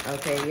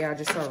 Okay, yeah, I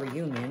just saw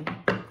reunion.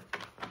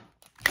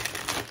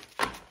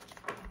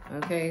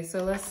 Okay,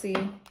 so let's see.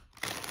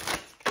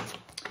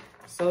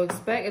 So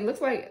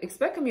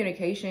expect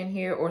communication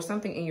here, or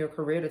something in your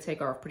career to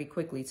take off pretty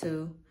quickly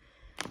too.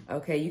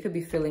 Okay, you could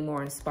be feeling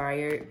more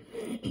inspired,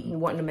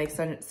 wanting to make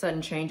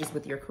sudden changes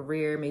with your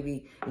career,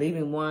 maybe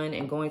leaving one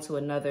and going to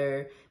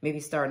another, maybe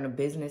starting a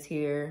business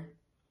here.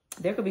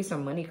 There could be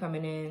some money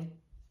coming in.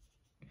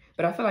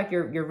 But I feel like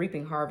you're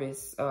reaping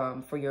harvests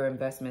for your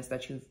investments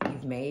that you've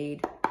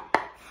made,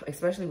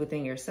 especially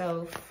within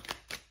yourself.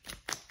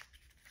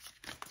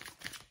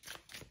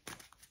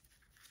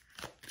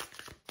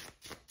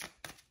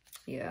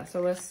 Yeah,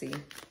 so let's see.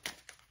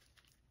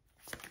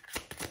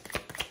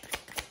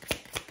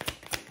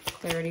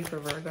 Clarity for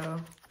Virgo.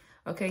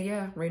 Okay,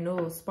 yeah,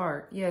 renewal,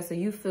 spark. Yeah, so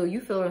you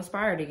feel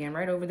inspired again,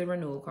 right over the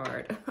renewal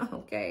card.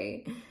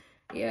 Okay.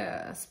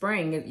 Yeah,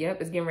 spring.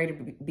 Yep, it's getting ready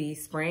to be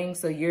spring.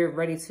 So you're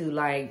ready to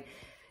like,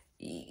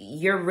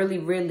 you're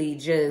really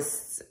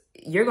just,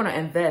 you're going to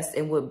invest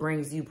in what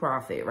brings you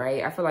profit,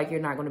 right? I feel like you're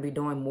not going to be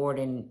doing more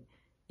than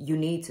you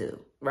need to,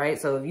 right?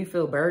 So if you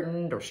feel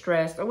burdened or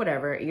stressed or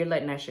whatever, you're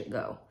letting that shit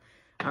go.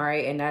 All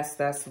right, and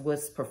that's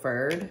what's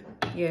preferred.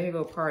 Yeah, here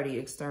go party,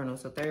 external,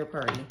 so third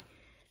party.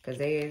 Because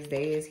they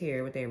is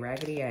here with their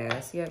raggedy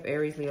ass. Yep,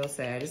 Aries, Leo,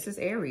 Sag. This is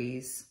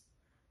Aries.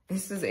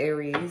 This is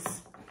Aries.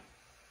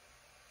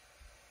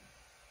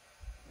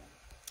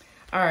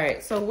 All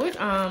right, so what,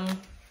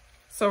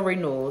 so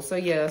renewal. So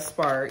yeah,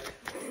 spark.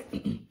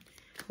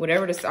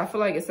 Whatever this, I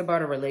feel like it's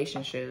about a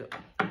relationship.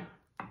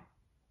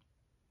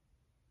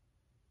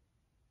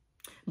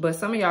 But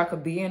some of y'all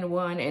could be in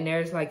one, and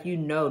there's like, you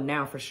know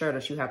now for sure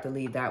that you have to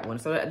leave that one.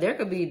 So there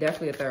could be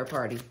definitely a third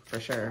party for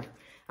sure.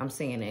 I'm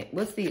seeing it.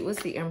 What's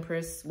the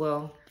Empress?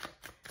 Well,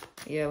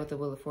 yeah, with the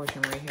Wheel of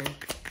Fortune right here.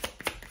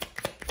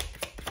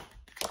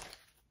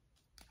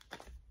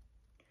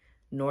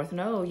 North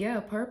Node, yeah,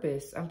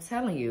 purpose. I'm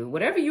telling you,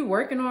 whatever you're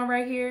working on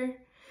right here,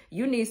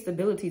 you need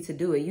stability to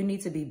do it. You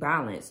need to be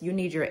balanced. You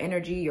need your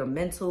energy, your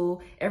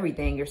mental,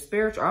 everything, your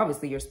spiritual,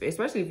 obviously,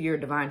 especially if you're a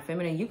divine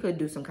feminine, you could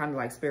do some kind of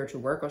like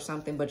spiritual work or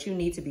something, but you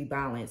need to be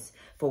balanced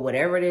for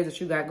whatever it is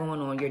that you got going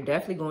on. You're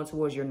definitely going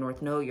towards your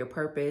North Node, your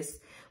purpose,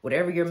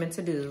 whatever you're meant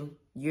to do.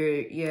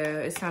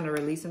 It's time to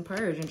release and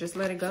purge and just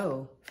let it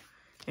go.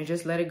 And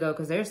just let it go,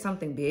 because there's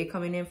something big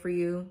coming in for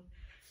you.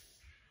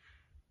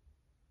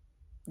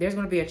 There's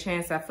going to be a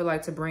chance, I feel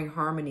like, to bring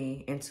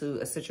harmony into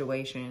a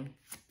situation.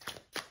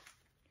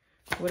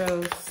 What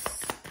else?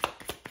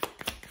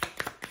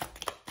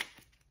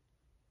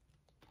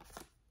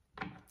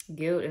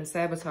 Guilt and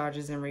sabotage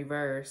is in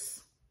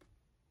reverse.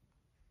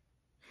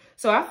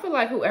 So I feel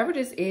like whoever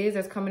this is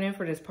that's coming in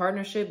for this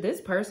partnership, this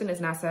person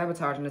is not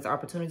sabotaging this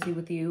opportunity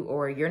with you,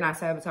 or you're not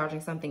sabotaging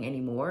something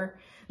anymore,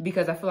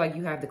 because I feel like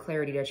you have the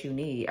clarity that you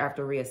need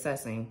after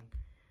reassessing.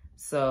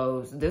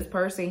 So this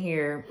person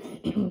here,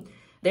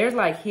 there's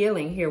like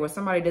healing here where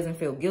somebody doesn't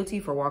feel guilty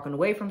for walking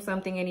away from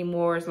something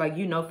anymore. It's like,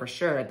 you know for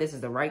sure that this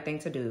is the right thing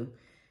to do.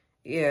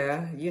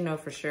 Yeah, you know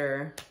for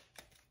sure.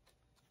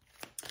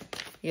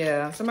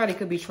 Yeah, somebody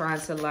could be trying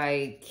to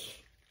like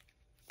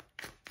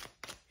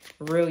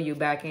reel you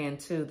back in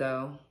too,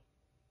 though.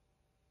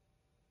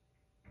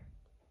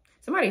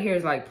 Somebody here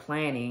is like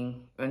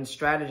planning and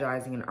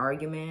strategizing an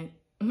argument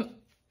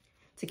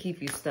to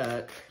keep you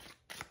stuck.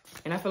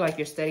 And I feel like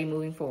you're steady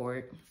moving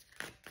forward.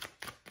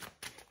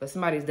 But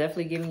somebody's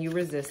definitely giving you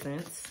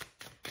resistance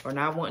or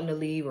not wanting to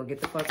leave or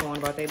get the fuck on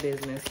about their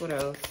business. What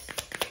else?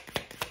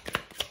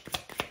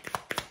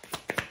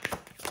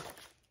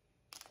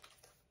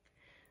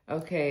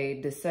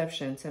 Okay,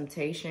 deception,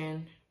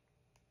 temptation.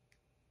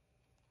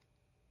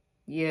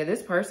 Yeah,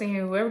 this person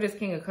here, whoever this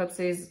King of Cups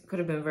is, could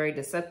have been very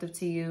deceptive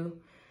to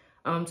you,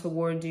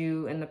 toward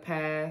you in the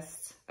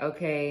past.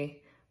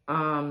 Okay.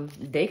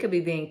 They could be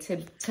being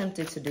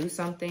tempted to do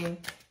something.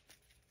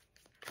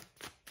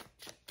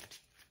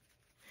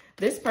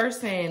 This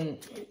person,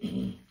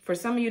 for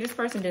some of you, this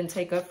person didn't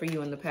take up for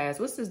you in the past.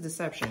 What's this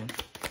deception?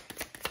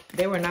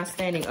 They were not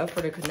standing up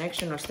for the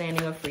connection or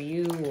standing up for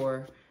you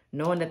or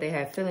knowing that they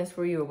had feelings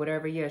for you or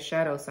whatever. Yeah,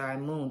 shadow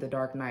side, moon, the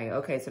dark night.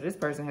 Okay, so this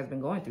person has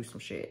been going through some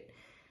shit.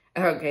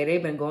 Okay,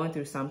 they've been going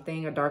through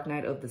something, a dark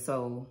night of the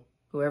soul.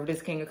 Whoever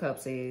this King of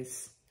Cups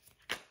is.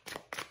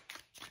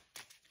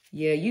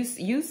 Yeah,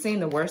 you've seen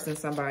the worst in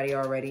somebody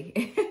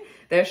already.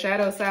 Their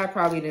shadow side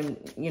probably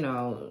didn't, you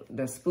know,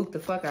 done spook the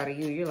fuck out of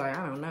you. You're like,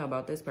 I don't know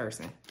about this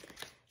person.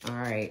 All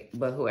right.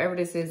 But whoever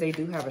this is, they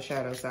do have a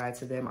shadow side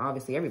to them.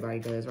 Obviously, everybody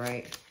does,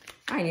 right?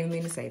 I didn't even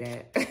mean to say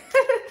that.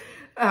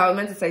 I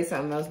meant to say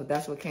something else, but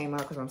that's what came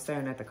out because I'm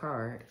staring at the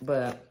card.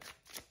 But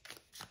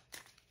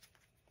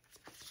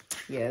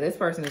yeah, this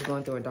person is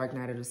going through a dark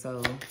night of the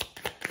soul.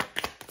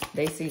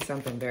 They see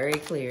something very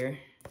clear.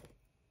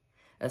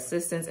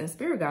 Assistance and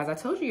spirit guides. I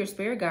told you your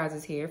spirit guides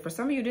is here. For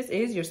some of you, this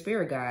is your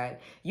spirit guide.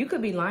 You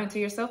could be lying to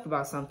yourself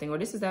about something, or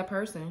this is that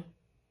person.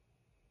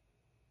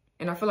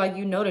 And I feel like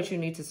you know that you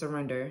need to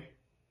surrender,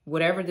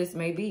 whatever this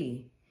may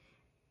be.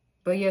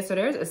 But yeah, so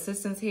there's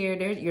assistance here.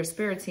 Your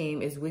spirit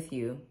team is with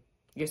you.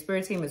 Your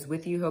spirit team is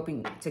with you,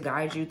 helping to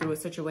guide you through a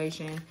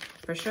situation.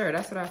 For sure,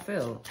 that's what I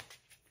feel.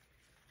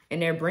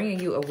 And they're bringing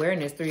you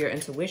awareness through your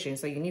intuition.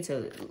 So you need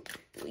to,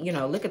 you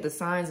know, look at the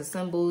signs, the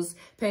symbols,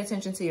 pay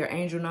attention to your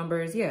angel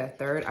numbers. Yeah,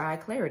 third eye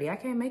clarity. I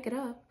can't make it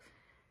up.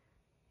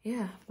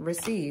 Yeah,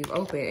 receive,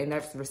 open, and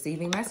that's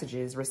receiving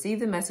messages.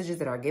 Receive the messages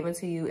that are given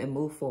to you and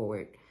move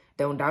forward.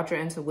 Don't doubt your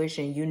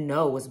intuition. You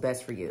know what's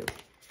best for you.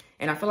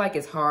 And I feel like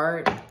it's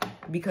hard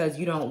because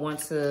you don't want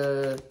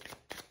to,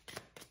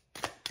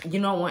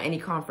 you don't want any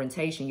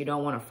confrontation. You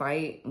don't want to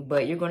fight,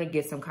 but you're going to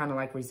get some kind of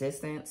like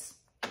resistance.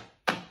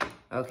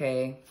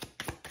 Okay,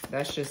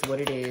 that's just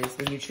what it is.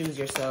 When you choose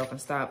yourself and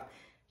stop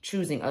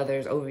choosing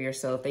others over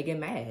yourself, they get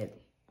mad.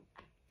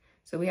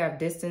 So we have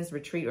distance,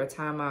 retreat, or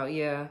timeout.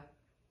 Yeah.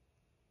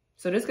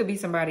 So this could be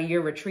somebody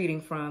you're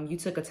retreating from. You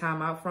took a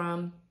timeout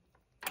from,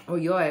 or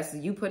your ass,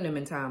 you putting them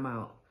in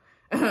timeout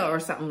or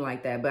something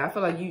like that. But I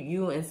feel like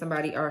you and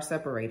somebody are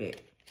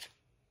separated.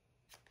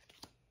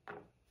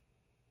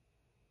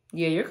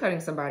 Yeah, you're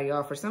cutting somebody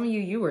off. For some of you,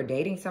 you were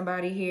dating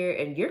somebody here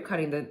and you're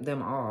cutting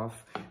them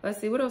off.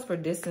 Let's see, what else for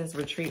distance,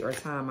 retreat, or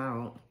time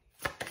out?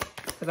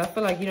 Because I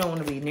feel like you don't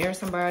want to be near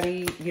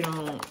somebody. You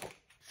don't.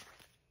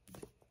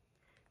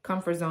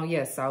 Comfort zone,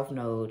 yes, south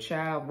node.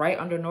 Child, right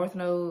under north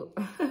node.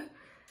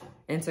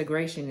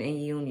 Integration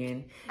and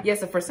union. Yeah,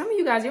 so for some of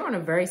you guys, you're on a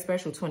very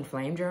special twin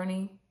flame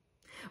journey.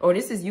 Or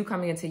this is you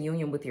coming into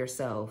union with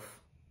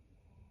yourself.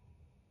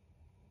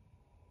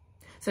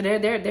 So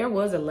there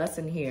was a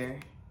lesson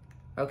here.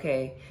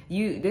 Okay,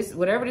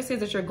 whatever this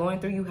is that you're going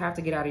through, you have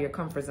to get out of your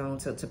comfort zone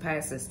to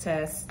pass this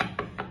test.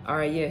 All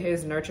right, yeah,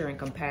 here's nurture and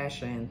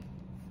compassion.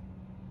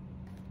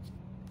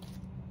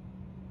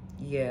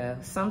 Yeah,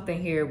 something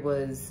here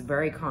was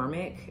very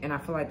karmic, and I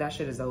feel like that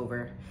shit is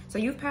over. So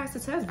you've passed the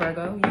test,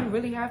 Virgo. You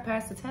really have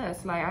passed the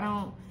test. Like,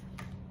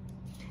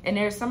 and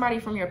there's somebody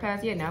from your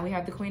past. Yeah, now we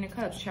have the Queen of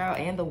Cups, child,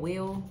 and the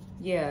Wheel.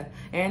 Yeah,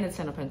 and the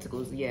Ten of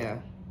Pentacles. Yeah,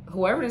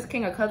 whoever this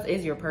King of Cups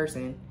is your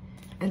person.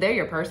 And they're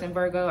your person,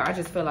 Virgo. I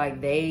just feel like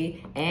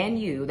they and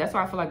you. That's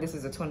why I feel like this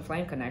is a twin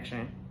flame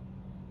connection.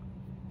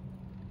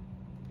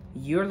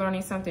 You're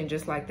learning something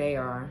just like they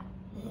are.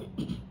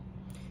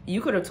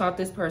 You could have taught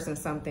this person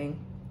something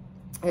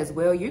as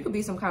well. You could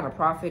be some kind of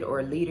prophet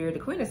or leader. The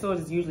Queen of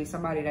Swords is usually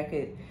somebody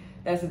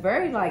that's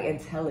very like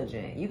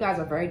intelligent. You guys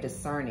are very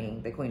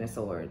discerning, the Queen of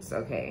Swords,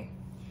 okay?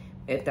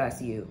 If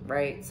that's you,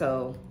 right?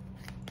 So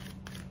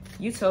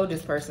you told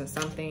this person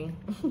something.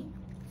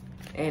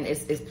 And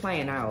it's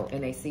playing out,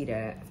 and they see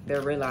that.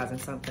 They're realizing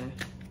something.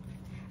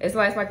 It's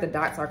like the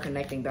dots are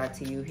connecting back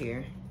to you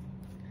here.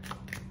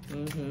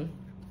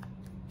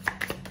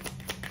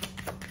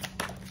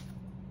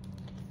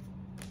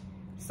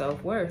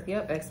 Self-worth.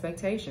 Yep.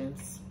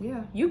 Expectations.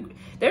 Yeah.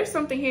 There's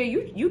something here.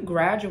 You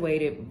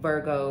graduated,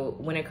 Virgo,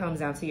 when it comes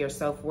down to your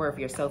self-worth,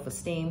 your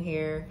self-esteem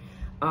here.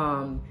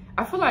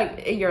 I feel like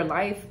in your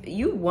life,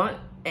 you want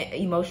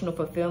emotional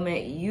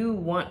fulfillment. You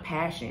want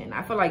passion.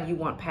 I feel like you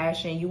want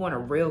passion. You want a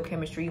real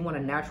chemistry. You want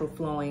a natural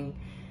flowing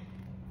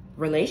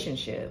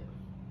relationship.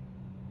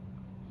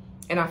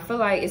 And I feel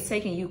like it's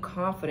taking you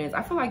confidence.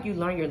 I feel like you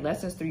learn your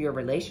lessons through your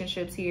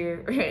relationships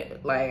here.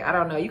 Like, I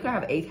don't know. You could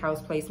have 8th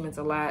house placements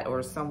a lot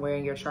or somewhere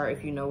in your chart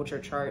if you know what your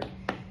chart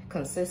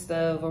consists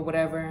of or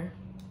whatever.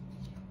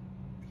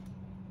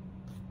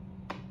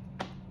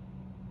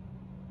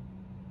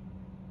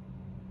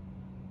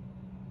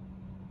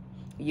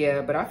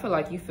 Yeah, but I feel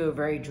like you feel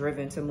very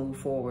driven to move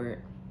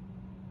forward.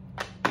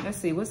 Let's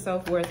see, what's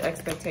self-worth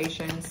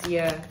expectations?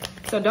 Yeah.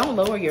 So don't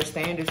lower your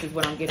standards is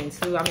what I'm getting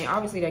to. I mean,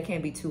 obviously that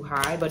can't be too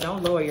high, but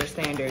don't lower your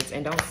standards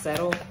and don't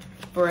settle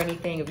for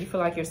anything. If you feel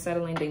like you're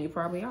settling, then you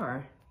probably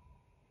are.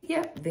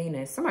 Yep,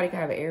 Venus. Somebody could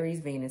have an Aries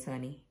Venus,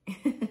 honey.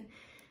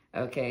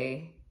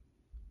 Okay.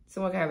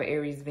 Someone could have an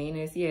Aries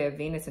Venus. Yeah,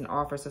 Venus and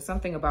offer. So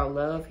something about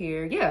love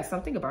here. Yeah,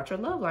 something about your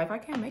love life. I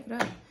can't make it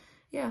up.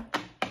 Yeah,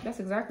 that's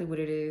exactly what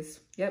it is.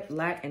 Yep,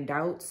 lack and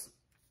doubts.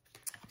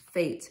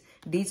 Fate,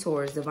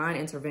 detours, divine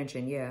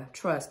intervention. Yeah,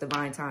 trust,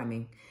 divine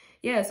timing.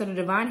 Yeah, so the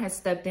divine has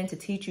stepped in to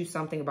teach you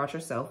something about your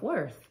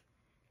self-worth.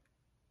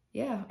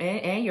 Yeah,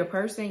 and your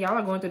person, y'all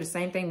are going through the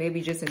same thing,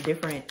 maybe just in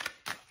different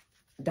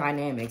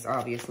dynamics,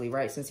 obviously,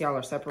 right? Since y'all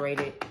are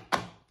separated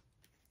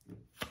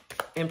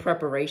in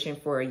preparation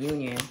for a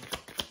union.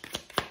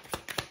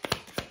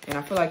 And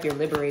I feel like you're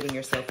liberating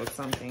yourself with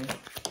something.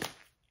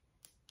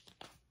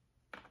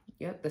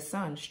 Yep, the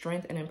sun,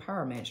 strength and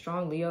empowerment.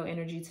 Strong Leo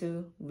energy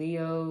too.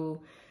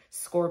 Leo,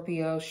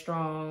 Scorpio,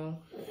 strong.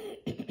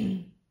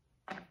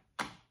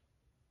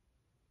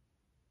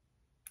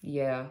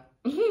 Yeah.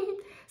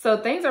 So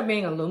things are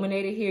being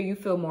illuminated here. You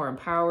feel more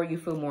empowered. You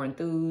feel more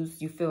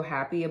enthused. You feel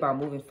happy about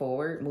moving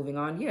forward, moving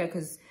on. Yeah,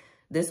 because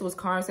this was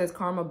karma, says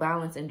karma,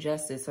 balance, and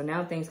justice. So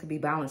now things could be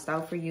balanced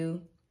out for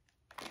you.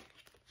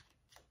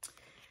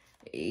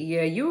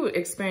 Yeah, you were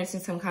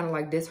experiencing some kind of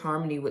like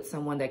disharmony with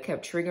someone that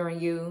kept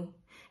triggering you.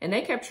 And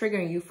they kept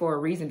triggering you for a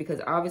reason, because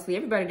obviously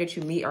everybody that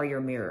you meet are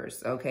your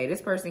mirrors, okay? This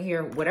person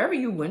here, whatever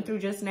you went through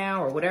just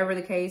now or whatever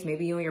the case,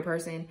 maybe you and your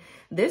person,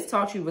 this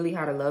taught you really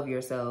how to love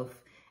yourself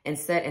and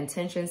set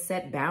intentions,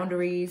 set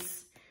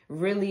boundaries.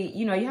 Really,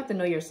 you know, you have to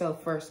know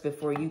yourself first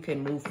before you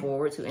can move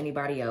forward to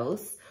anybody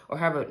else or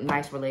have a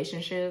nice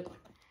relationship.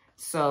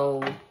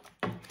 So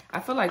I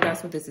feel like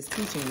that's what this is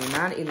teaching you.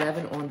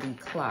 9:11 on the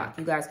clock.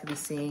 You guys could be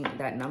seeing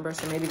that number,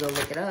 so maybe go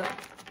look it up.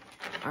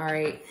 All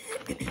right.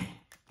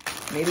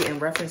 Maybe in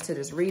reference to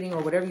this reading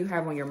or whatever you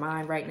have on your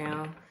mind right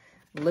now,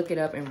 look it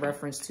up in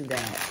reference to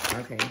that.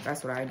 Okay,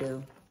 that's what I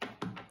do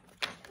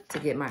to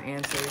get my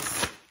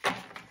answers.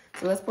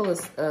 So let's pull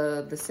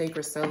the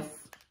Sacred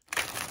Self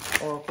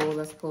Oracle.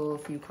 Let's pull a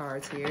few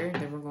cards here.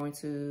 Then we're going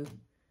to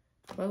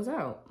close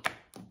out.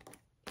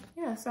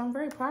 Yeah, so I'm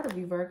very proud of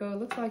you, Virgo. It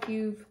looks like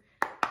you've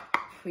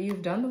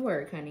done the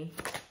work, honey.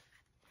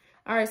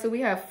 All right, so we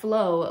have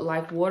flow,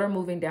 like water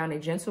moving down a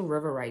gentle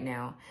river right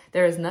now.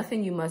 There is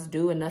nothing you must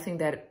do and nothing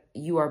that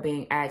you are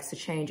being asked to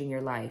change in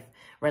your life.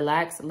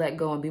 Relax, let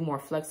go, and be more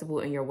flexible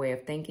in your way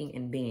of thinking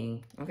and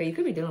being. Okay, you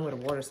could be dealing with a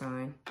water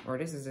sign, or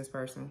this is this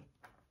person.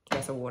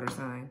 That's a water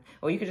sign.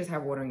 Or you could just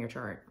have water in your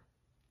chart.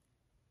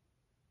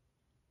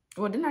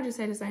 Well, didn't I just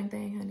say the same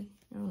thing, honey?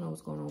 I don't know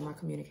what's going on with my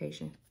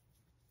communication.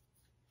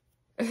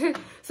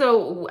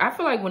 So I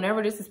feel like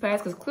whenever this is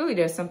passed, because clearly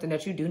there's something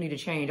that you do need to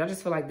change. I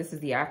just feel like this is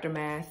the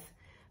aftermath.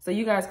 So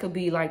you guys could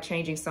be like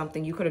changing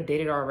something. You could have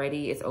did it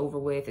already. It's over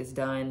with. It's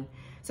done.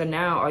 So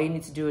now all you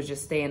need to do is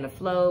just stay in the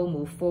flow,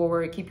 move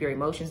forward, keep your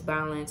emotions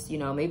balanced. You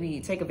know, maybe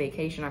take a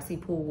vacation. I see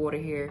pool water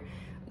here.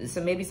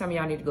 So maybe some of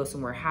y'all need to go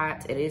somewhere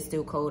hot. It is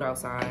still cold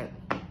outside.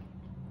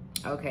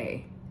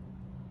 Okay.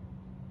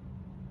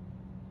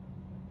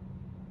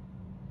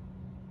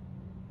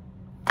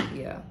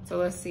 Yeah. So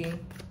let's see.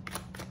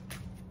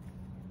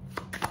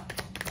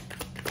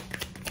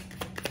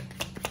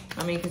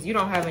 I mean, because you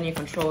don't have any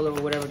control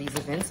over whatever these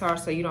events are,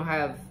 so you don't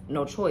have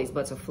no choice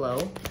but to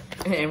flow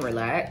and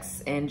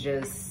relax and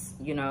just,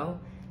 you know,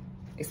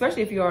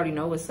 especially if you already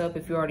know what's up,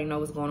 if you already know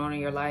what's going on in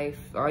your life,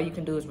 all you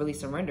can do is really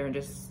surrender and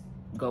just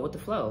go with the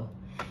flow.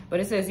 But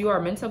it says you are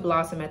meant to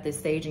blossom at this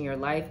stage in your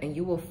life, and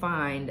you will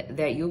find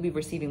that you'll be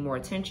receiving more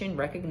attention,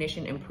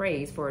 recognition, and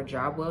praise for a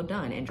job well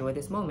done. Enjoy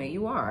this moment.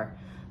 You are.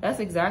 That's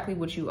exactly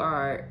what you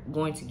are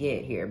going to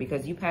get here,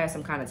 because you passed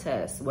some kind of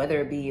test,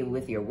 whether it be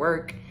with your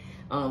work,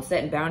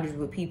 setting boundaries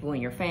with people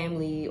in your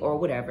family or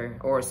whatever,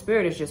 or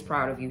spirit is just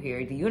proud of you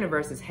here. The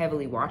universe is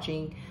heavily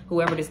watching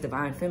whoever this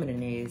divine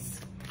feminine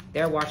is.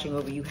 They're watching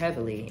over you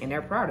heavily and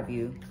they're proud of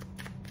you.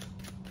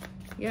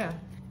 Yeah.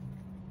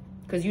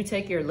 Because you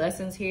take your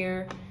lessons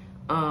here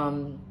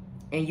and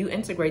you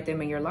integrate them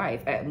in your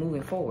life at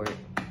moving forward.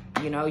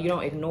 You know, you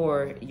don't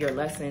ignore your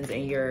lessons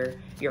and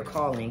your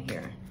calling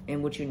here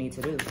and what you need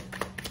to do.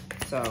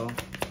 So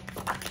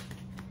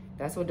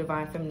that's what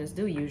divine feminines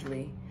do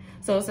usually.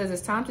 So it says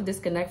it's time to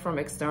disconnect from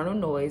external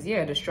noise,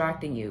 yeah,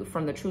 distracting you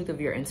from the truth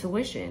of your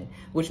intuition,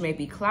 which may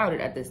be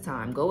clouded at this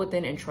time. Go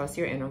within and trust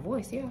your inner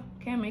voice. Yeah,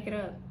 can't make it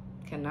up.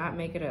 Cannot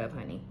make it up,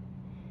 honey.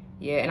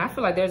 Yeah, and I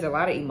feel like there's a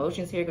lot of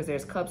emotions here because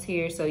there's cups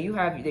here. So you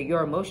have that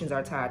your emotions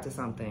are tied to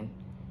something.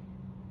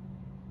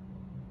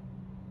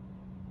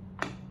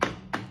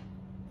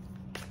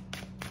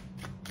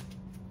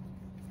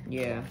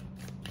 Yeah.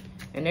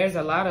 And there's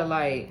a lot of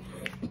like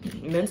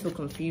mental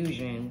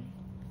confusion.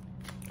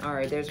 All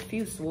right, there's a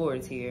few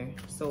swords here.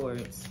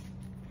 Swords.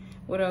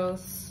 What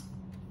else?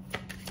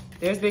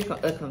 There's been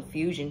a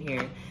confusion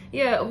here.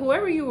 Yeah,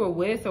 whoever you were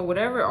with or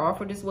whatever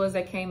offer this was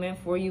that came in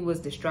for you was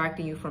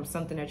distracting you from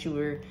something that you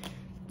were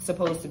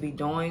supposed to be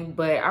doing.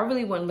 But I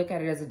really wouldn't look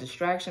at it as a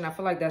distraction. I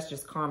feel like that's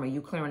just karma.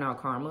 You clearing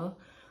out karma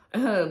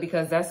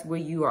because that's where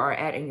you are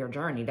at in your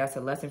journey. That's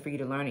a lesson for you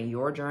to learn in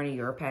your journey,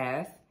 your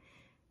path.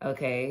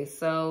 Okay,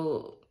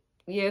 so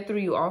yeah, it threw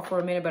you off for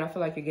a minute, but I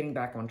feel like you're getting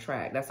back on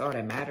track. That's all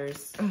that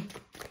matters.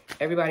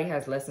 Everybody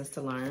has lessons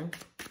to learn.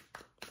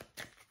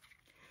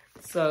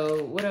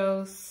 So what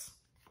else?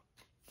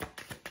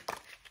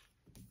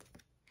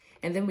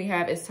 And then we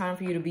have, it's time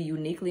for you to be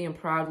uniquely and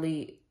proud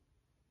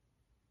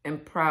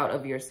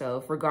of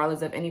yourself,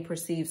 regardless of any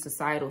perceived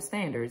societal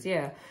standards.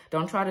 Yeah,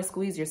 don't try to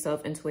squeeze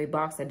yourself into a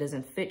box that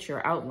doesn't fit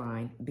your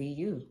outline. Be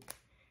you.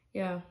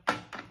 Yeah.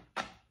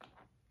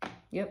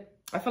 Yep.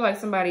 I feel like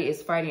somebody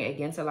is fighting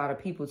against a lot of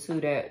people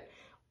too that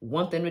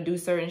want them to do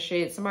certain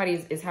shit.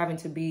 Somebody is having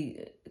to be,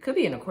 it could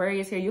be an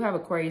Aquarius here. You have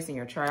Aquarius in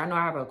your chart. I know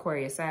I have an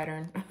Aquarius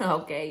Saturn.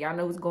 Okay, y'all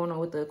know what's going on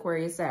with the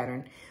Aquarius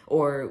Saturn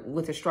or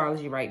with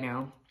astrology right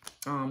now.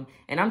 And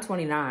I'm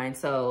 29,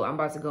 so I'm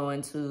about to go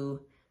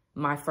into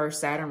my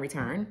first Saturn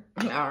return.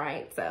 All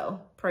right,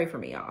 so pray for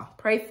me, y'all.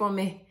 Pray for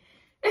me.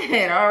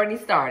 It already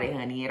started,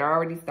 honey. It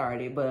already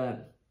started,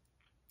 but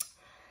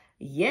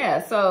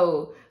yeah,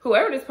 so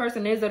whoever this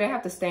person is, though, they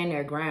have to stand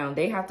their ground.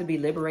 They have to be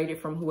liberated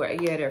from whoever,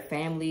 yeah, their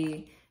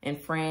family and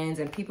friends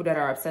and people that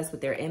are obsessed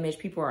with their image,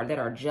 people that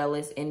are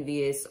jealous,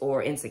 envious,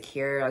 or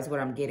insecure is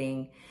what I'm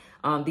getting.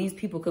 These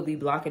people could be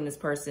blocking this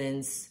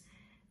person's,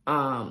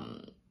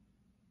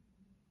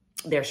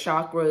 their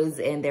chakras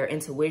and their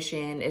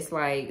intuition. It's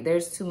like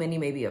there's too many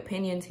maybe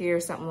opinions here,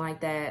 something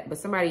like that. But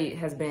somebody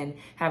has been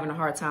having a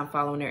hard time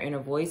following their inner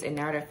voice, and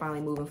now they're finally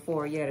moving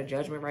forward. Yeah, the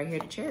Judgment right here,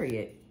 the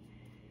Chariot.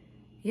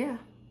 Yeah.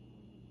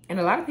 And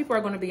a lot of people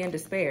are going to be in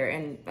despair.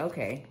 And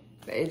okay,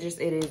 it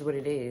is what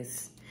it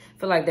is. I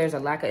feel like there's a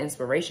lack of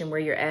inspiration where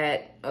you're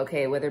at.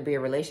 Okay, whether it be a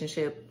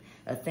relationship,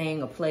 a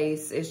thing, a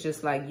place. It's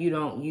just like you're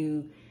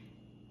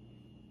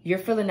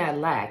feeling that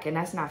lack, and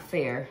that's not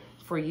fair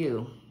for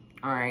you.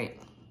 All right.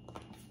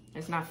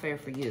 It's not fair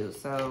for you.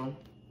 So,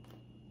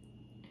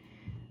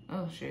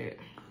 oh shit.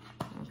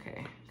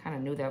 Okay. Kind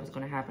of knew that was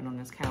going to happen on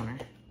this counter.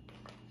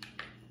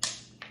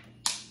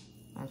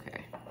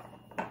 Okay.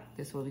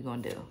 This is what we're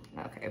going to do.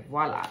 Okay.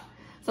 Voila.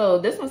 So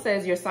this one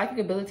says your psychic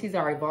abilities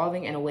are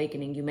evolving and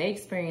awakening. You may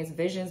experience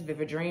visions,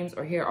 vivid dreams,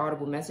 or hear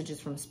audible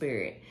messages from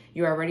spirit.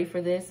 You are ready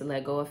for this?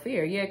 Let go of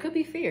fear. Yeah, it could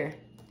be fear.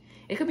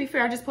 It could be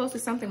fear. I just posted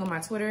something on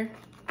my Twitter.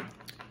 I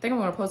think I'm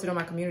going to post it on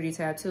my community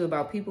tab too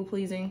about people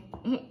pleasing.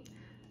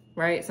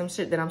 Right? Some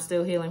shit that I'm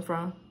still healing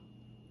from.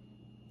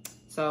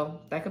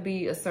 So that could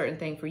be a certain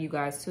thing for you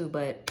guys too.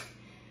 But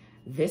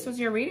this was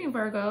your reading,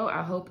 Virgo.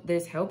 I hope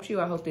this helped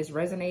you. I hope this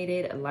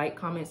resonated. Like,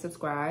 comment,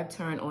 subscribe,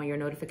 turn on your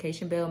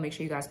notification bell. Make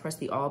sure you guys press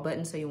the all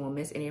button so you won't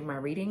miss any of my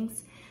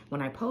readings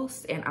when I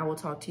post. And I will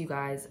talk to you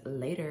guys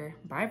later.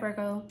 Bye,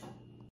 Virgo.